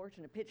flame torch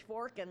and a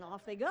pitchfork and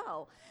off they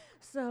go.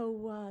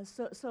 So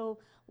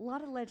a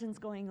lot of legends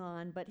going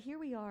on, but here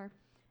we are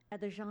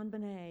at the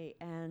JonBenét,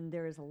 and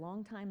there is a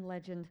long time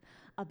legend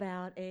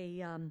about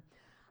a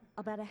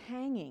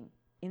hanging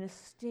in a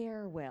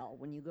stairwell.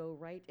 When you go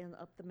right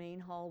up the main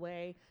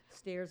hallway,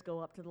 stairs go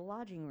up to the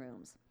lodging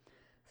rooms.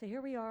 So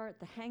here we are at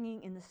the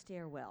hanging in the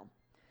stairwell.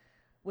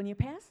 When you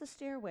pass the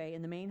stairway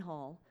in the main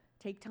hall,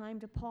 take time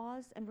to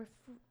pause and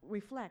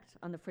reflect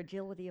on the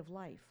fragility of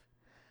life.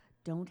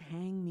 Don't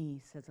hang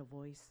me, says a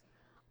voice.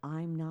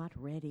 I'm not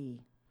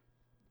ready.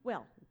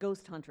 Well,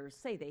 ghost hunters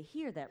say they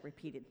hear that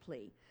repeated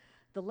plea.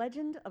 The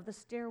legend of the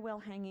stairwell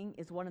hanging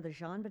is one of the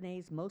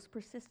JonBenét's most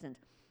persistent,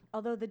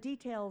 although the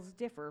details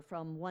differ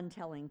from one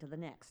telling to the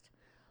next.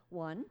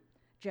 One,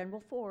 General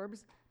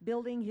Forbes,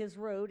 building his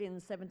road in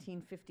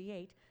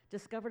 1758,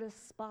 discovered a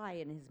spy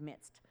in his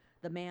midst.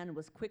 The man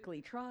was quickly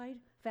tried,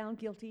 found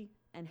guilty,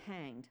 and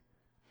hanged.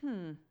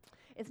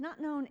 It's not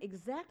known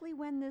exactly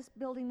when this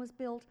building was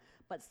built,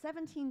 but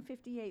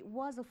 1758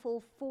 was a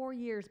full 4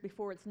 years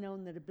before it's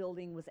known that a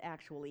building was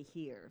actually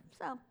here.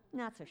 So,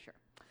 not so sure.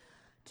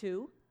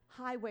 Two,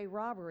 highway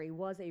robbery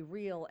was a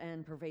real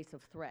and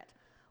pervasive threat.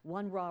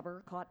 One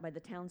robber, caught by the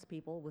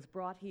townspeople, was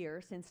brought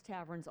here, since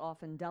taverns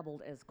often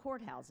doubled as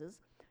courthouses.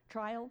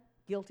 Trial,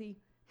 guilty,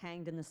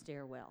 hanged in the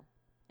stairwell.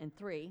 And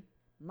three,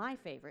 my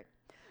favorite,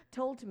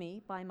 told to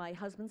me by my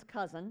husband's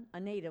cousin, a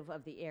native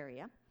of the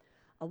area.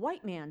 A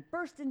white man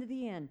burst into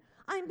the inn.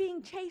 I'm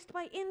being chased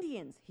by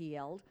Indians, he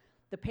yelled.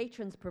 The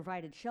patrons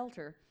provided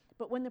shelter,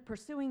 but when the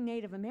pursuing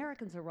Native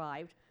Americans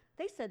arrived,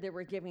 They said they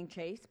were giving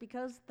chase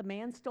because the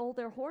man stole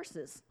their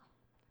horses.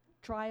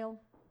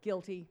 Trial,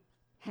 guilty,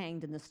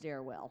 hanged in the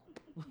stairwell.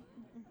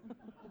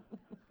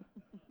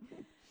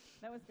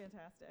 That was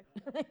fantastic.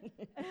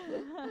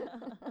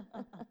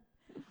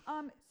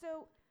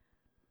 So,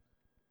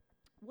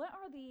 what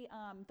are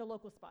the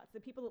local spots? The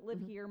people that live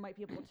here might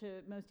be able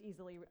to most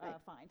easily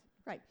find.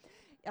 Right.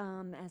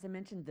 As I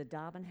mentioned, the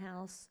Dobbin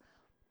House,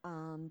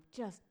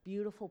 just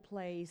beautiful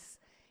place.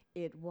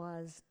 It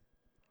was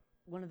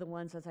one of the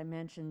ones, as I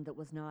mentioned, that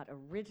was not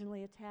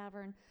originally a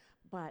tavern,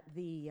 but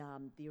the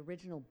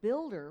original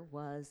builder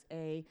was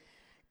a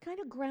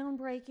kind of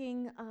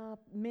groundbreaking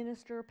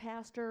minister,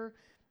 pastor,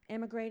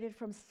 emigrated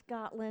from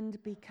Scotland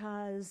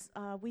because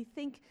we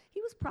think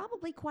he was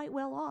probably quite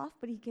well off,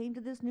 but he came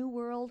to this new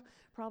world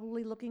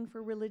probably looking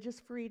for religious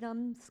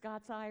freedom.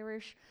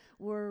 Scots-Irish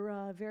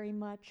were very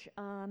much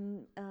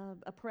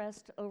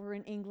oppressed over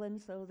in England,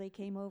 so they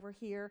came over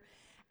here.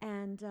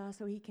 And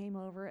so he came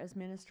over as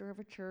minister of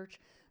a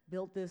church,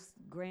 built this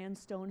grand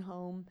stone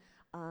home.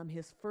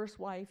 His first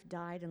wife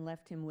died and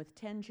left him with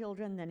 10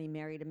 children. Then he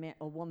married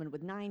a woman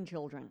with 9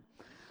 children.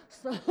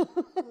 So A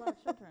lot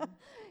of children.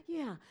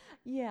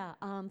 yeah.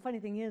 Funny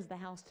thing is, the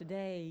house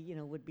today,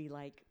 would be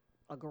like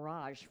a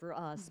garage for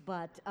us.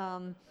 But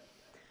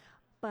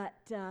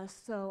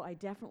so I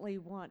definitely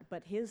want.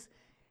 But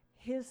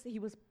he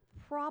was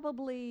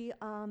probably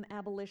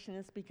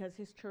abolitionist because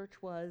his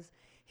church was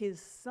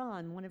his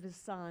son. One of his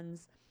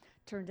sons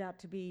turned out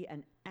to be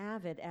an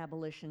avid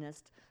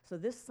abolitionist. So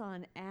this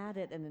son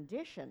added an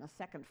addition, a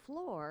second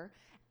floor,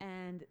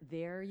 and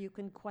there you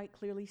can quite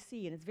clearly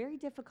see. And it's very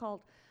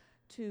difficult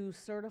to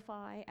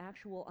certify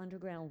actual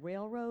Underground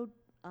Railroad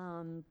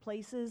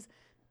places.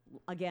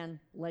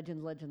 Again,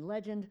 legend, legend,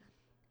 legend.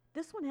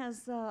 This one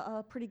has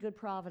a pretty good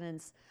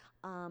provenance.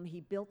 He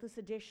built this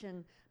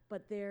addition,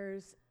 but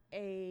there's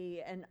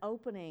an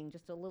opening,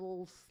 just a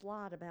little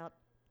slot about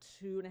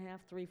 2.5,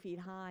 3 feet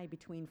high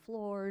between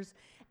floors,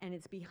 and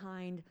it's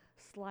behind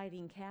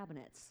sliding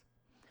cabinets.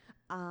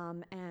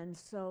 And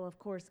so, of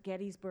course,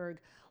 Gettysburg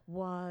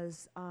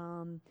was,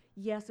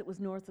 yes, it was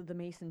north of the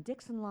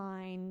Mason-Dixon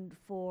line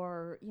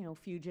for,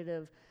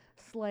 fugitive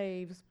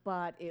slaves,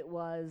 but it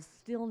was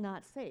still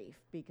not safe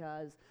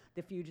because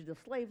the fugitive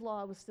slave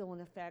law was still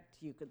in effect.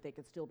 They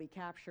could still be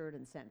captured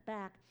and sent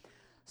back.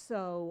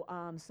 So,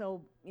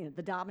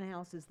 the Dobbin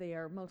House is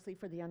there mostly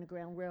for the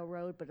Underground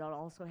Railroad, but it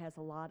also has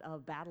a lot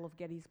of Battle of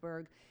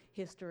Gettysburg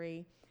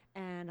history.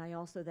 And I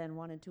also then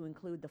wanted to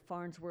include the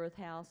Farnsworth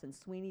House and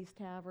Sweeney's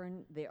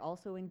Tavern. They're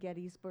also in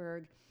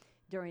Gettysburg.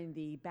 During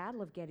the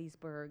Battle of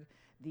Gettysburg,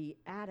 the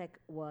attic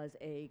was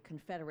a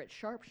Confederate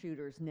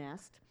sharpshooter's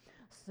nest.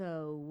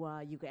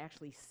 So you could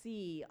actually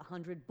see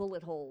 100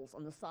 bullet holes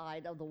on the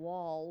side of the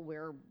wall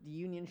where the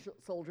Union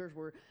soldiers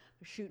were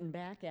shooting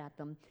back at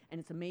them. And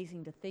it's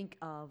amazing to think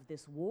of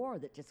this war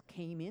that just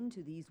came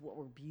into these what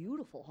were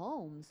beautiful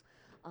homes,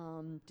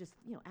 just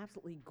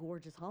absolutely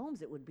gorgeous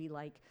homes. It would be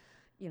like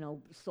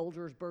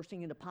soldiers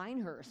bursting into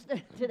Pinehurst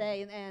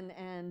today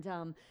and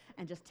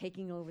just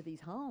taking over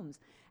these homes.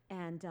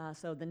 And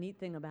so the neat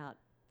thing about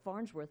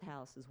Farnsworth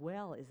House as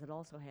well is it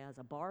also has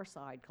a bar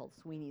side called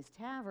Sweeney's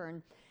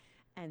Tavern.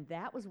 And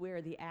that was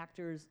where the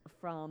actors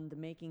from the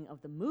making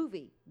of the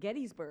movie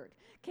Gettysburg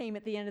came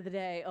at the end of the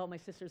day. Oh, my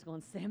sister's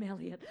going, Sam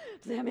Elliott,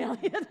 Sam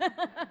Elliott.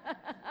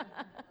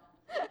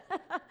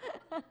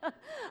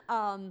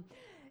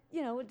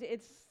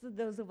 It's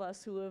those of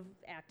us who have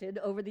acted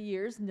over the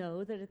years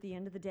know that at the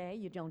end of the day,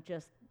 you don't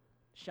just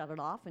shut it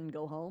off and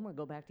go home or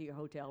go back to your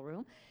hotel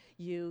room.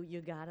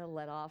 You gotta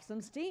let off some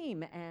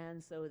steam.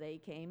 And so they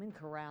came and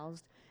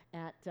caroused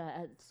at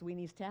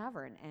Sweeney's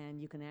Tavern,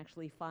 and you can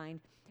actually find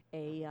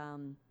a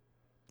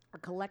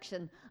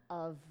collection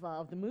of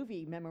the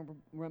movie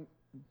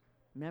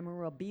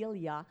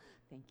memorabilia,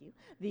 thank you,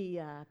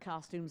 the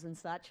costumes and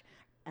such,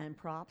 and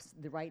props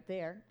right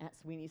there at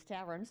Sweeney's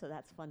Tavern, so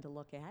that's fun to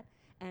look at.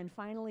 And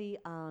finally,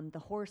 the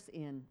Horse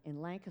Inn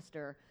in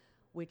Lancaster,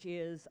 which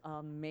is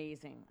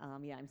amazing.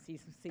 I'm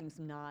seeing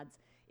some nods.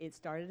 It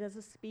started as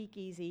a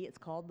speakeasy. It's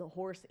called the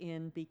Horse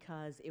Inn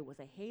because it was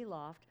a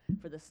hayloft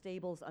for the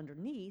stables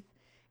underneath.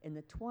 In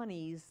the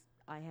 20s,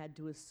 I had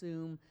to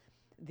assume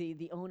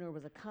the owner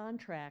was a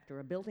contractor,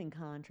 a building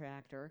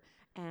contractor,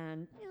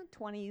 and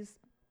 20s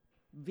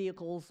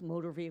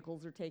motor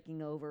vehicles are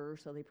taking over,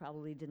 so they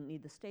probably didn't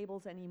need the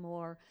stables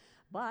anymore.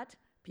 But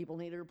people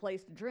needed a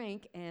place to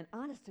drink, and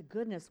honest to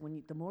goodness,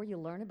 the more you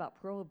learn about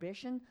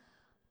Prohibition,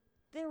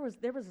 there was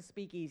a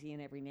speakeasy in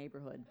every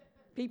neighborhood.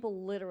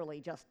 People literally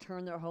just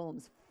turned their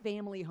homes,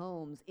 family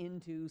homes,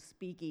 into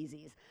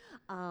speakeasies.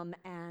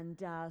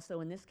 So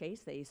in this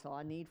case, they saw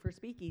a need for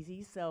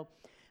speakeasies, so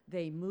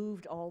they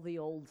moved all the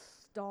old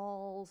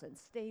stalls and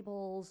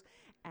stables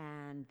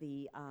and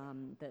the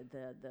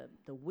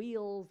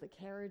wheels, the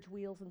carriage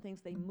wheels and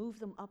things. They moved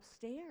them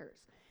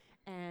upstairs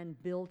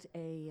and built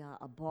a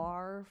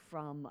bar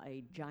from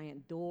a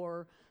giant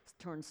door,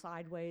 turned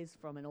sideways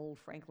from an old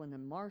Franklin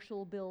and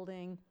Marshall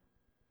building,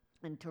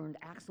 and turned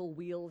axle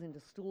wheels into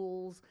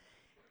stools.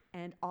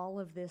 And all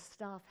of this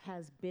stuff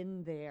has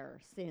been there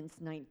since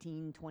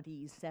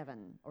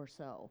 1927 or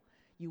so.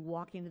 You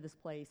walk into this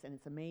place and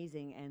it's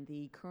amazing. And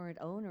the current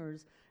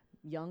owners,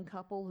 young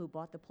couple who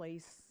bought the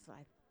place,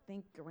 I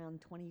think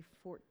around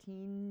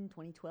 2014,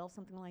 2012,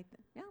 something like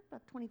that. Yeah,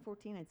 about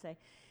 2014, I'd say.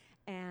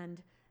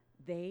 And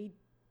they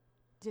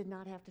did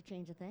not have to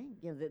change a thing.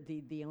 You know,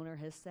 the owner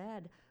has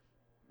said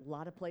a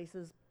lot of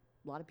places,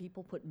 a lot of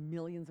people put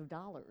millions of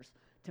dollars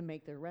to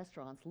make their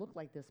restaurants look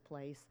like this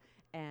place,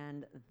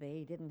 and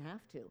they didn't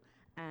have to.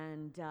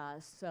 And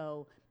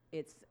so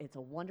it's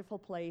a wonderful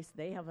place.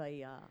 They have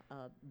a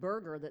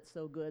burger that's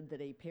so good that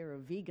a pair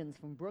of vegans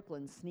from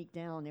Brooklyn sneak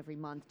down every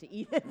month to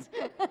eat it.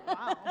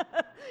 Wow.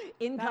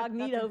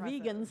 Incognito That's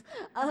vegans.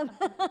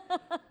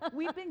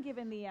 We've been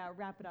given the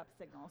wrap it up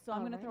signal, so I'm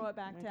All going to right. throw it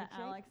back Ready to to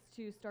shake? Alex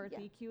to start Yeah.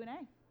 the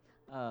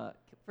Q&A.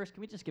 First,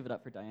 can we just give it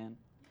up for Diane?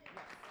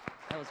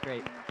 That was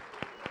great.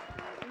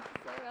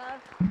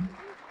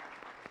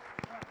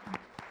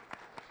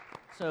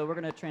 So we're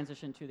going to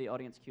transition to the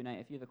audience Q&A.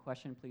 If you have a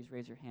question, please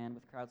raise your hand.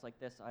 With crowds like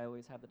this, I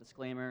always have the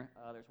disclaimer.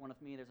 There's one of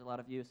me, there's a lot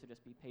of you, so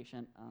just be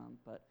patient.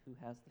 But who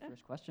has the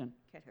first question?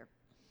 Cat hair.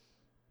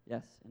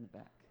 Yes, in the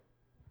back.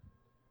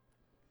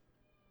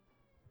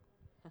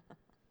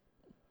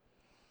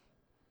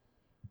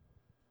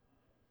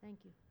 Thank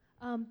you.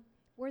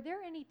 Were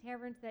there any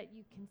taverns that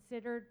you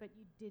considered but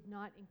you did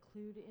not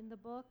include in the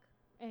book?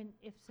 And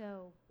if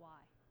so, why?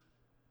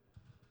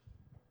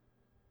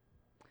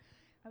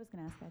 I was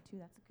going to ask that too.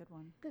 That's a good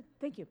one. Good,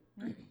 thank you.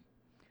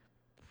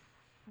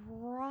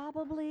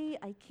 Probably,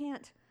 I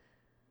can't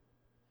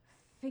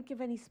think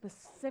of any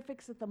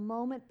specifics at the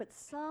moment, but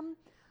some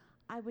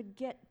I would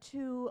get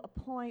to a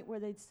point where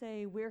they'd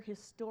say we're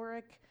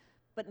historic,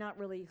 but not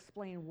really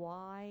explain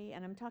why.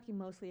 And I'm talking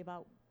mostly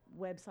about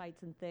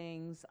websites and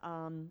things.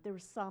 There were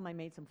some, I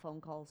made some phone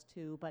calls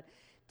to, but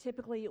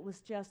typically it was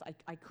just,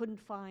 I couldn't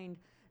find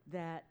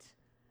that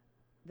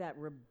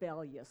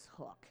rebellious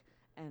hook.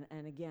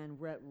 And again,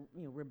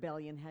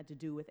 rebellion had to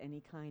do with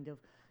any kind of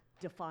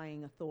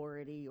defying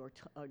authority or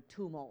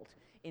tumult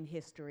in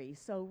history.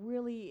 So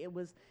really, it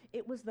was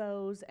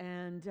those.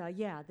 And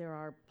yeah, there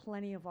are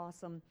plenty of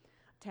awesome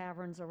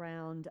taverns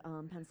around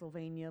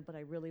Pennsylvania, but I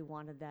really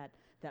wanted that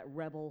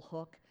rebel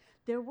hook.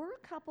 There were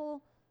a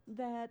couple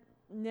that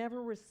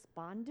never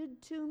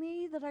responded to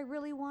me that I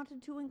really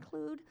wanted to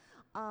include,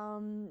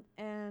 and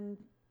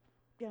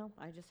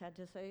I just had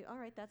to say, all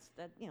right, that's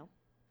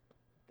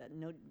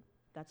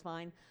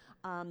fine.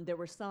 There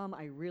were some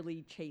I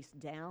really chased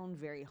down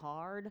very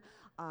hard.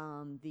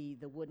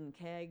 The Wooden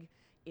Keg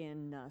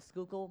in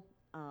Schuylkill,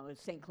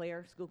 St.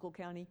 Clair, Schuylkill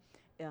County,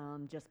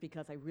 just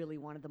because I really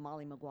wanted the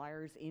Molly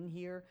Maguires in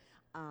here.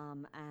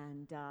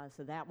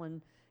 So that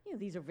one,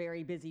 these are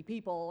very busy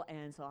people,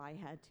 and so I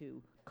had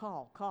to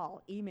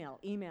call,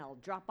 email,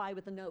 drop by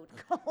with a note,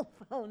 call,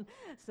 phone.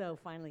 So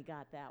finally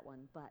got that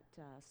one. But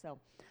so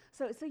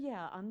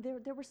yeah,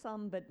 there were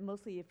some, but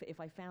mostly if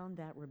I found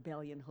that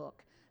rebellion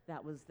hook,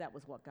 that was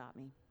what got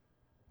me.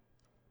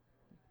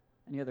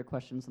 Any other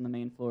questions on the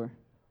main floor?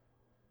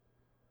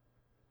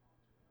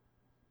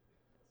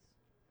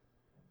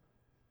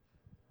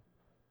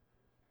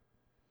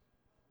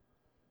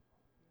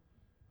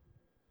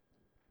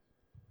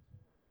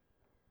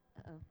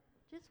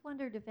 Just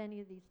wondered if any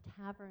of these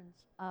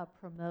taverns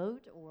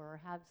promote or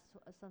have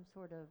some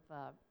sort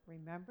of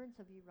remembrance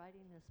of you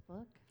writing this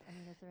book. I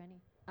mean, is there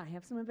any? I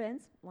have some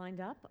events lined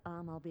up.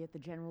 I'll be at the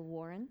General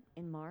Warren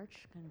in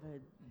March, kind of a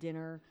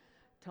dinner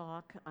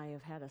talk. I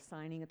have had a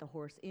signing at the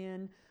Horse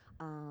Inn.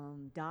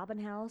 Dobbin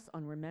House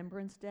on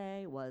Remembrance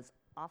Day was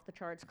off the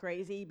charts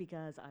crazy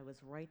because I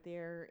was right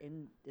there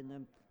in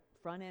the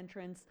front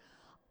entrance.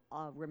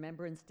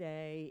 Remembrance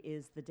Day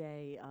is the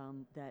day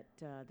that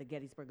the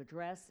Gettysburg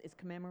Address is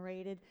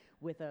commemorated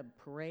with a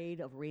parade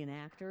of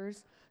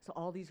reenactors. So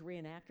all these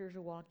reenactors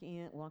are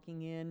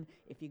walking in.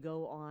 If you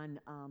go on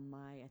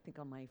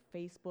my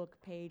Facebook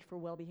page for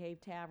Well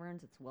Behaved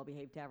Taverns, it's Well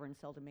Behaved Taverns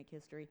Seldom Make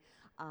History.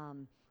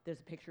 There's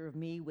a picture of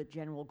me with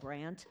General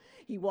Grant.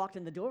 He walked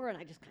in the door and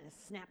I just kind of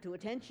snapped to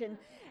attention.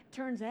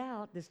 Turns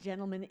out this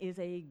gentleman is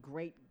a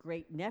great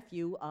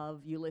nephew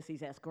of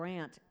Ulysses S.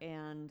 Grant,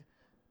 and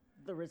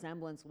the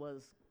resemblance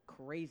was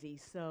crazy.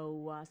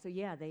 So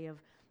yeah, they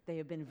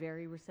have been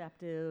very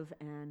receptive,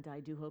 and I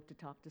do hope to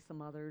talk to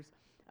some others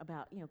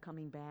about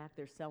coming back.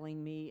 They're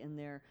selling me in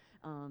their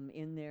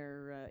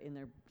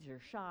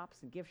shops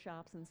and gift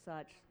shops and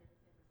such.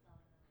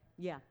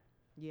 Yeah.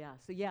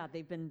 So yeah,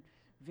 they've been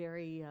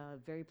very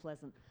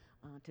pleasant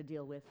to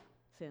deal with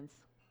since.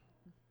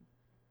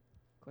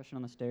 Question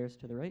on the stairs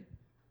to the right.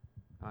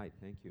 Hi,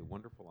 thank you.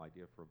 Wonderful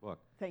idea for a book.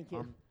 Thank you.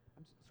 I'm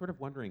sort of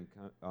wondering,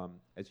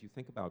 as you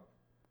think about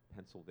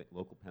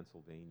local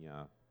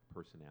Pennsylvania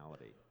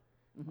personality,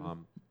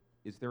 Mhm.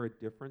 is there a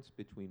difference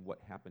between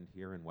what happened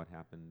here and what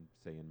happened,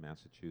 say, in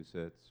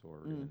Massachusetts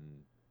or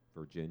in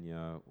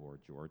Virginia or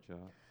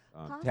Georgia?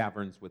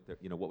 Taverns with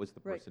what was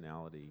the Right.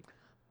 personality?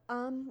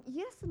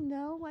 Yes and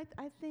no.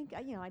 I think,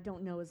 I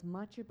don't know as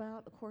much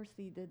about, of course,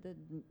 the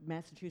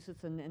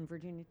Massachusetts and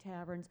Virginia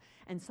taverns.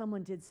 And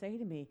someone did say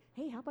to me,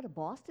 hey, how about a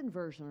Boston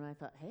version? And I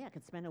thought, hey, I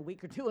could spend a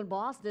week or two in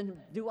Boston and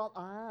do all,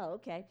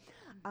 okay.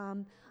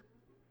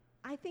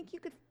 I think you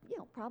could,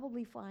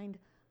 probably find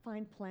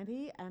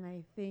plenty. And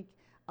I think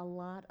a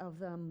lot of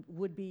them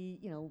would be,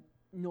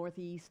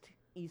 Northeast,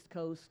 East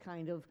Coast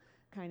kind of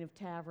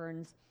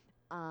taverns.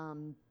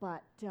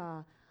 But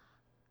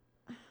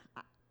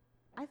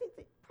I think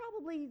that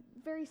probably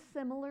very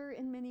similar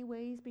in many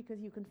ways, because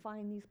you can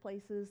find these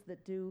places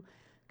that do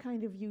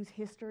kind of use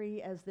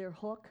history as their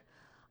hook.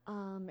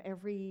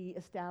 Every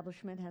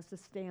establishment has to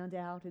stand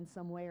out in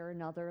some way or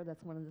another.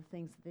 That's one of the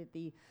things that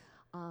the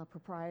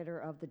proprietor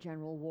of the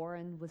General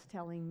Warren was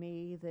telling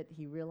me, that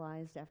he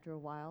realized after a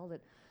while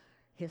that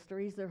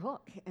history's their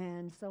hook.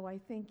 And so I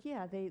think,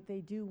 yeah,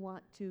 they do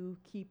want to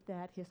keep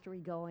that history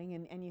going.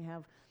 And you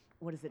have,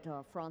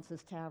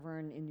 Francis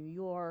Tavern in New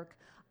York.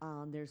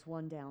 There's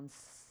one down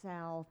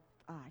south,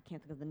 I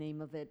can't think of the name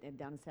of it, and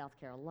down in South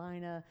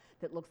Carolina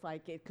that looks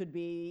like it could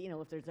be,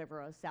 if there's ever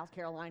a South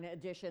Carolina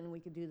edition, we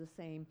could do the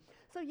same.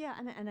 So yeah,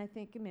 and I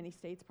think many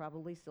states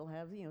probably still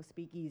have,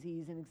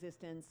 speakeasies in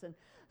existence. And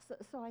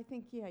so I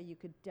think, yeah, you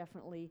could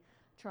definitely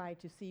try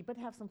to see, but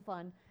have some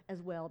fun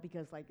as well,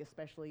 because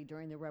especially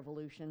during the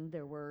Revolution,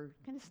 there were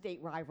kind of state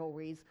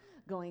rivalries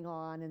going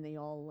on, and they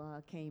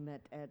all came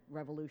at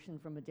Revolution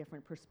from a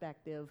different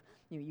perspective.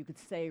 You could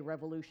say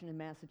Revolution in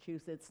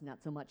Massachusetts,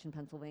 not so much in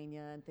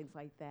Pennsylvania, and things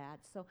like that.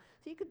 So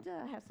you could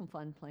have some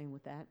fun playing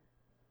with that.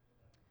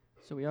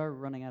 So we are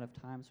running out of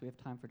time, so we have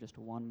time for just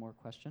one more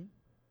question.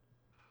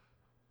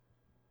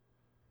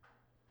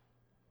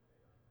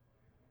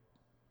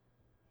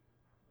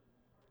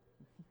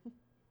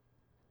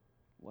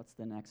 What's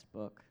the next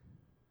book?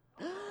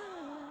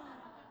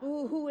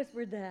 Ooh, who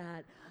whispered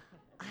that?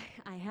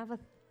 I have a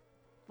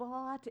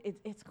thought.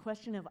 It's a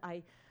question of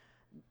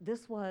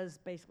this was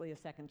basically a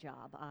second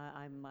job.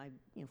 I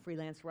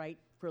freelance write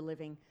for a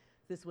living.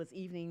 This was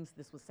evenings,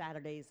 this was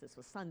Saturdays, this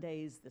was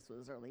Sundays, this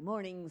was early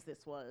mornings,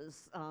 this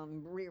was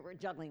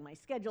juggling my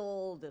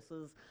schedule, this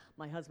was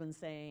my husband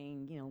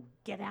saying,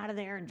 get out of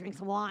there and drink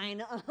some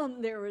wine.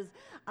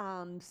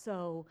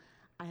 So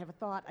I have a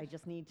thought. I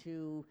just need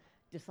to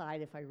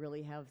decide if I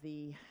really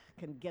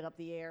can get up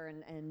the air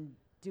and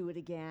do it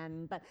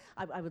again. But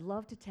I would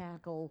love to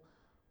tackle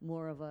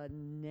more of a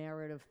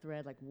narrative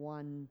thread, like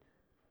one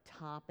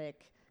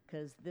topic,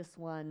 because this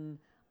one,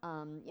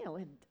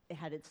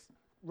 had its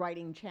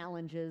writing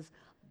challenges,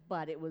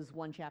 but it was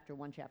one chapter.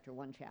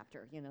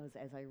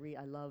 As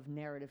I love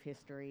narrative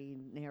history,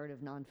 narrative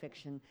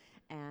nonfiction,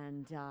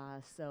 and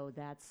so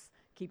that's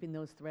keeping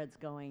those threads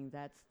going.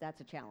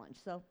 That's a challenge.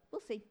 So we'll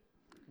see.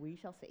 We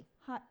shall see.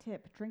 Hot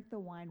tip, drink the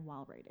wine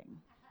while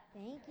writing.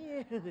 Thank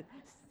you.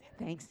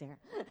 Thanks, Sarah.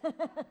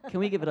 Can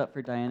we give it up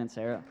for Diane and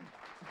Sarah?